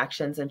my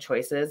actions and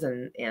choices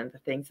and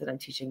the things that I'm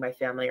teaching my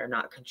family are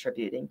not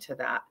contributing to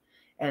that.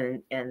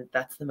 And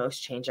that's the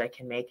most change I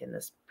can make in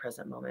this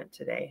present moment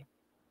today.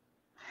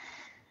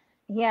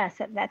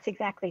 Yes, that's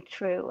exactly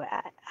true.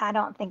 I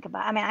don't think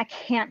about, I mean, I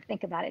can't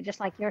think about it just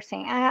like you're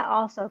saying. I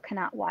also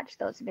cannot watch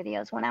those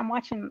videos. When I'm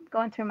watching,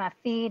 going through my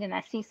feed and I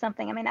see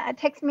something, I mean, it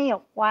takes me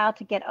a while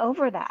to get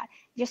over that.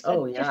 Oh Just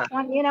yeah.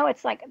 one,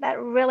 it's like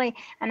that really,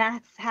 and I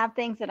have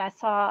things that I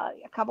saw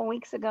a couple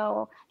weeks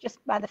ago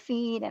just by the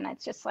feed, and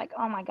it's just like,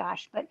 oh my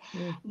gosh. But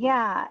Mm,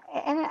 yeah,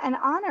 and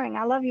honoring,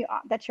 I love you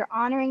that you're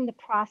honoring the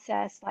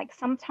process. Like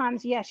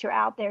sometimes, yes, you're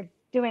out there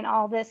doing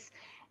all this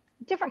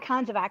different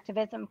kinds of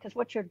activism because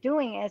what you're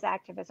doing is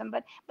activism,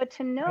 but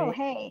to know, right.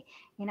 hey,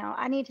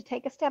 I need to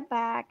take a step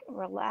back,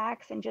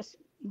 relax, and just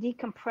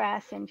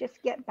decompress and just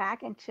get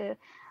back into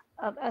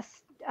a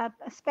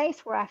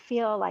space where I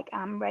feel like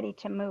I'm ready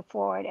to move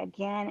forward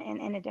again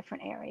in a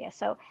different area.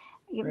 So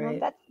Right.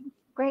 that's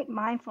great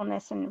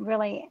mindfulness and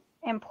really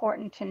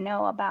important to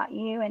know about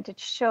you and to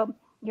show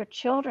your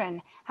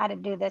children how to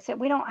do this.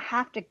 We don't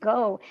have to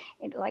go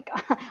like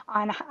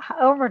on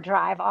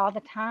overdrive all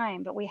the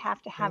time, but we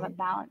have to have a Right.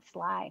 balanced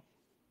life.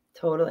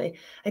 Totally.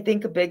 I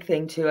think a big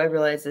thing too, I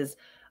realize is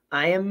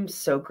I am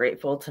so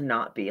grateful to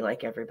not be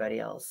like everybody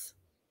else.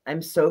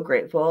 I'm so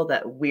grateful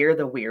that we're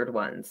the weird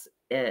ones.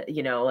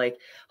 Like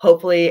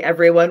hopefully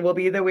everyone will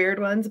be the weird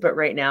ones, but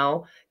right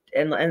now,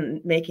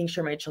 and making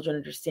sure my children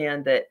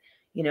understand that,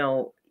 you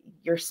know,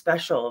 you're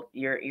special.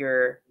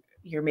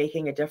 You're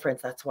making a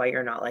difference. That's why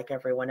you're not like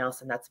everyone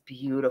else, and that's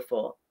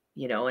beautiful,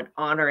 and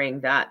honoring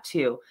that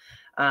too.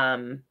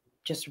 Um,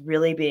 just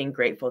really being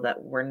grateful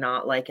that we're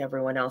not like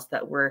everyone else,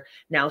 that we're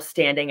now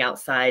standing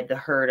outside the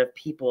herd of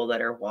people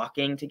that are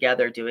walking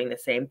together doing the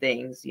same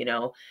things,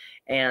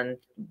 and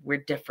we're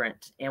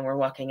different and we're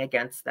walking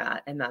against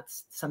that. And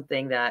that's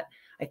something that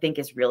I think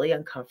is really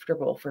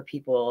uncomfortable for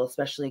people,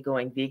 especially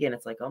going vegan.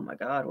 It's like, oh my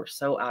God, we're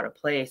so out of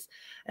place.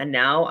 And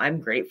now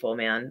I'm grateful,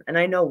 man. And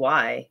I know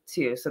why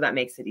too. So that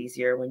makes it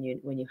easier when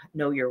you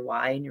know your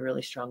why and you're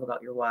really strong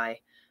about your why.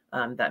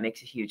 That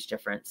makes a huge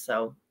difference.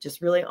 So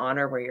just really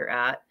honor where you're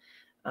at.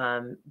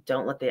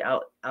 Don't let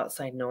the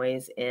outside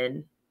noise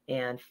in,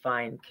 and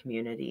find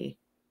community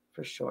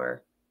for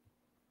sure.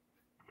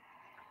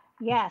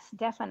 Yes,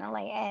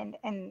 definitely. And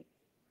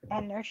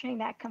nurturing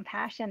that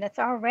compassion that's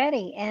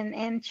already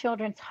in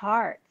children's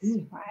hearts,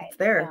 right? It's So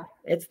there.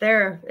 It's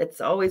there.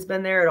 It's always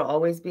been there. It'll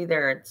always be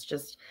there. It's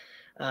just,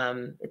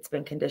 it's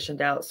been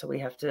conditioned out. So we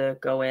have to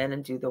go in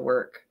and do the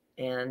work.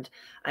 And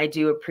I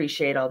do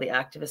appreciate all the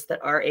activists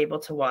that are able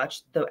to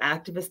watch, the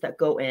activists that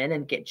go in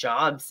and get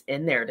jobs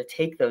in there to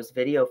take those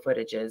video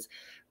footages.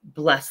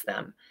 Bless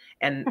them.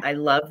 And I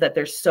love that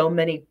there's so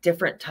many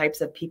different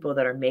types of people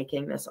that are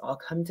making this all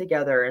come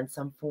together in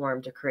some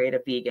form to create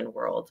a vegan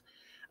world.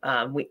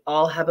 We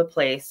all have a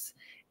place.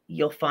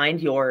 You'll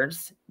find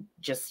yours.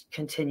 Just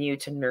continue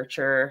to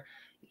nurture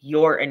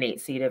your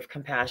innate seed of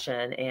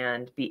compassion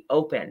and be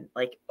open,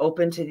 like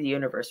open to the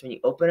universe. When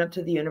you open up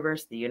to the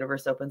universe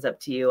opens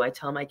up to you. I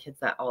tell my kids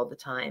that all the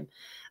time.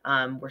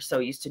 We're so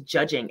used to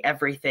judging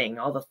everything,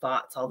 all the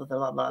thoughts, all the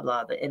blah, blah,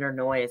 blah, the inner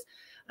noise.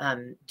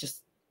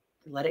 Just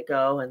let it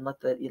go and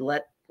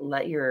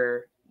let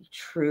your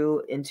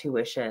true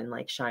intuition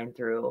like shine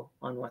through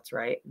on what's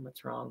right and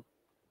what's wrong.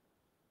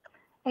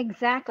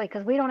 exactly,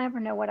 because we don't ever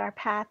know what our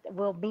path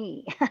will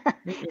be.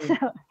 So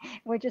Mm-mm.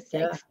 we're just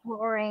Yeah.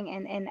 exploring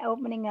and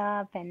opening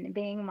up and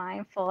being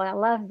mindful. I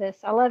love this.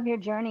 I love your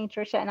journey,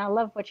 Tricia, and I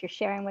love what you're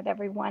sharing with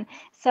everyone.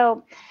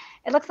 So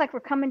it looks like we're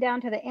coming down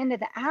to the end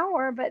of the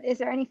hour, but is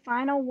there any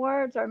final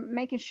words or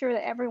making sure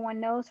that everyone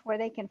knows where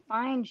they can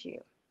find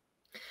you?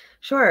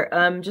 Sure.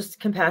 Just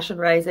Compassion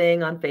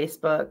Rising on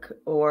Facebook,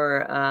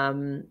 or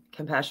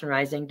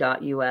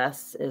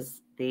compassionrising.us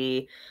is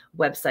the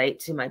website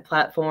to my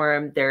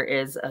platform. There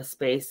is a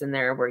space in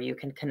there where you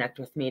can connect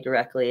with me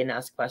directly and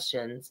ask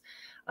questions.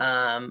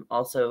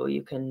 Also,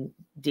 you can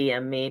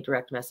DM me,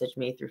 direct message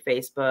me through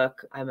Facebook.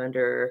 I'm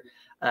under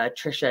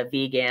Tricia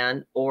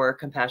Vegan or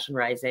Compassion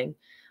Rising.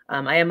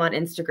 I am on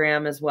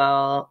Instagram as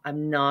well.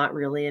 I'm not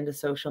really into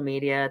social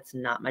media. It's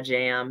not my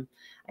jam.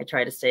 I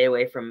try to stay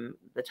away from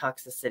the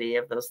toxicity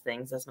of those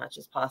things as much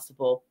as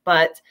possible.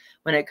 But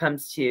when it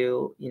comes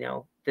to,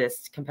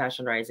 this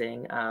Compassion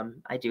Rising,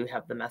 I do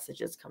have the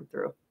messages come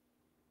through.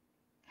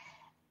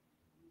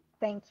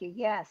 Thank you.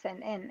 Yes.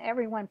 And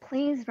everyone,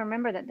 please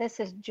remember that this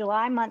is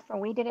July month for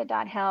We Did It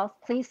Health.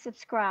 Please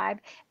subscribe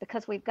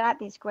because we've got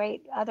these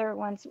great other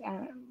ones.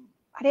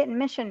 I didn't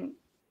mention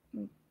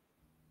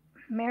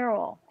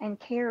Meryl and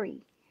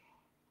Carrie.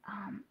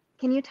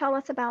 Can you tell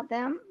us about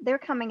them? They're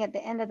coming at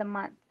the end of the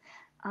month.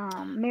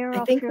 I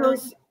Meryl think Fury.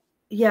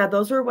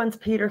 those were ones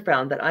Peter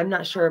found that I'm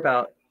not sure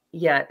about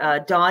yet.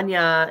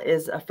 Danya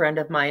is a friend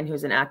of mine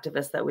who's an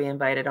activist that we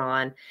invited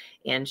on,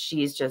 and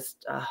she's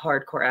just a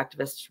hardcore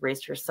activist. She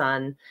raised her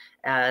son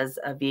as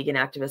a vegan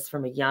activist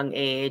from a young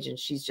age, and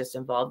she's just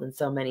involved in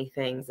so many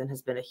things and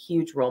has been a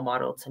huge role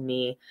model to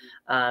me.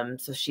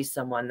 So she's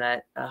someone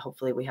that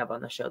hopefully we have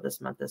on the show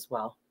this month as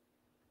well.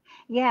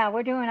 Yeah,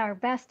 we're doing our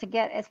best to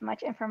get as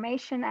much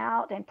information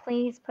out, and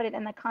please put it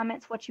in the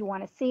comments what you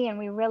want to see, and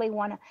we really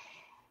want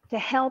to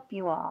help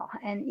you all.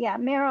 And yeah,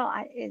 Meryl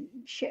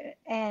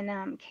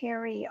and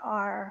Carrie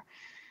are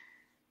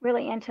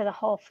really into the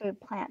whole food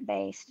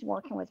plant-based,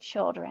 working with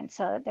children.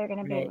 So they're going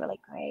to be Right. really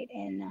great.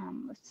 And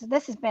so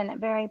this has been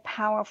very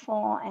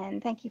powerful.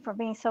 And thank you for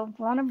being so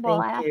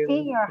vulnerable. Thank And I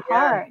feel you. your Yeah.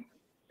 heart.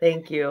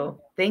 Thank you.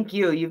 Thank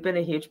you. You've been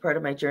a huge part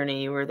of my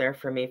journey. You were there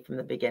for me from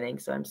the beginning.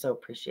 So I'm so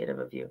appreciative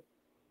of you.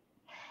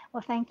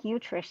 Well, thank you,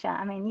 Tricia.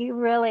 I mean, you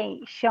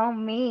really show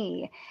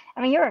me.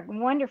 I mean, you're a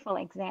wonderful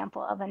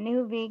example of a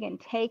new vegan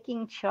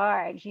taking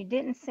charge. You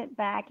didn't sit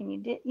back and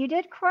you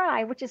did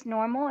cry, which is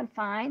normal and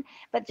fine,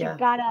 but you Yeah.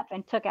 got up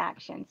and took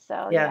action.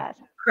 So Yeah.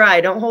 yes. Cry.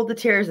 Don't hold the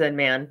tears in,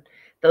 man.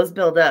 Those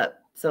build up.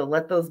 So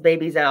let those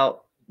babies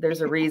out.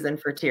 There's a reason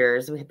for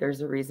tears. There's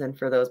a reason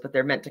for those, but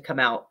they're meant to come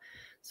out.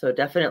 So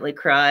definitely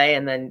cry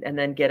and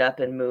then get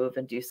up and move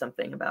and do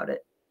something about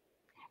it.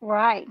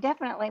 Right,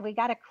 definitely. We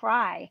got to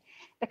cry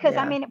because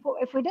I Yeah. mean,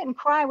 if we didn't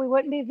cry, we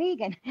wouldn't be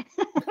vegan.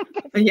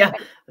 Yeah.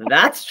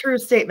 That's true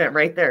statement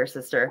right there,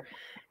 sister.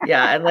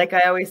 Yeah. And like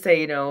I always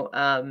say,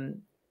 my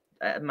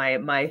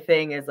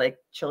thing is like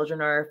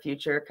children are our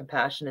future,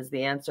 compassion is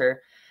the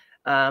answer.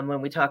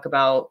 When we talk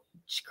about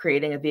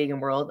creating a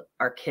vegan world,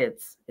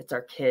 it's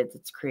our kids,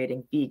 it's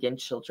creating vegan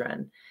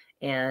children.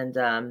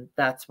 And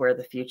that's where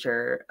the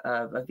future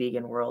of a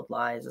vegan world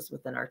lies, is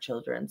within our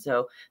children.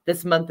 So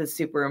this month is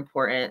super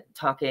important,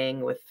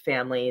 talking with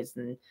families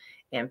and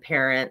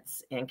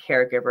parents and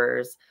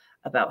caregivers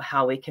about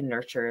how we can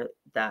nurture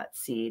that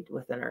seed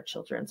within our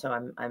children. So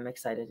I'm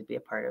excited to be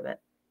a part of it.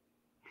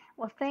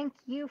 Well, thank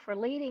you for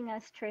leading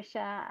us,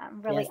 Tricia.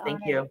 I'm really Yes,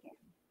 thank honored. you.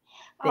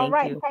 All Thank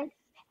right, you.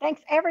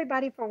 thanks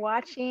everybody for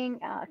watching.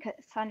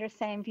 Cassandra's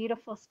saying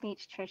beautiful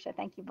speech, Tricia.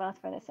 Thank you both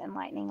for this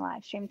enlightening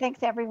live stream.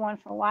 Thanks everyone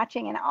for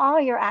watching and all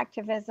your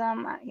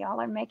activism. Y'all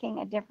are making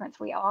a difference.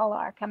 We all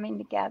are coming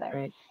together.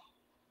 Right.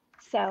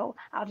 So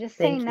I'll just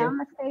say Thank you.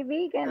 namaste,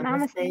 vegan.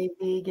 Namaste. Namaste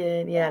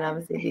vegan. Yeah,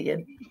 namaste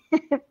vegan.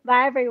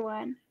 Bye,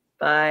 everyone.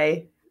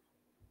 Bye.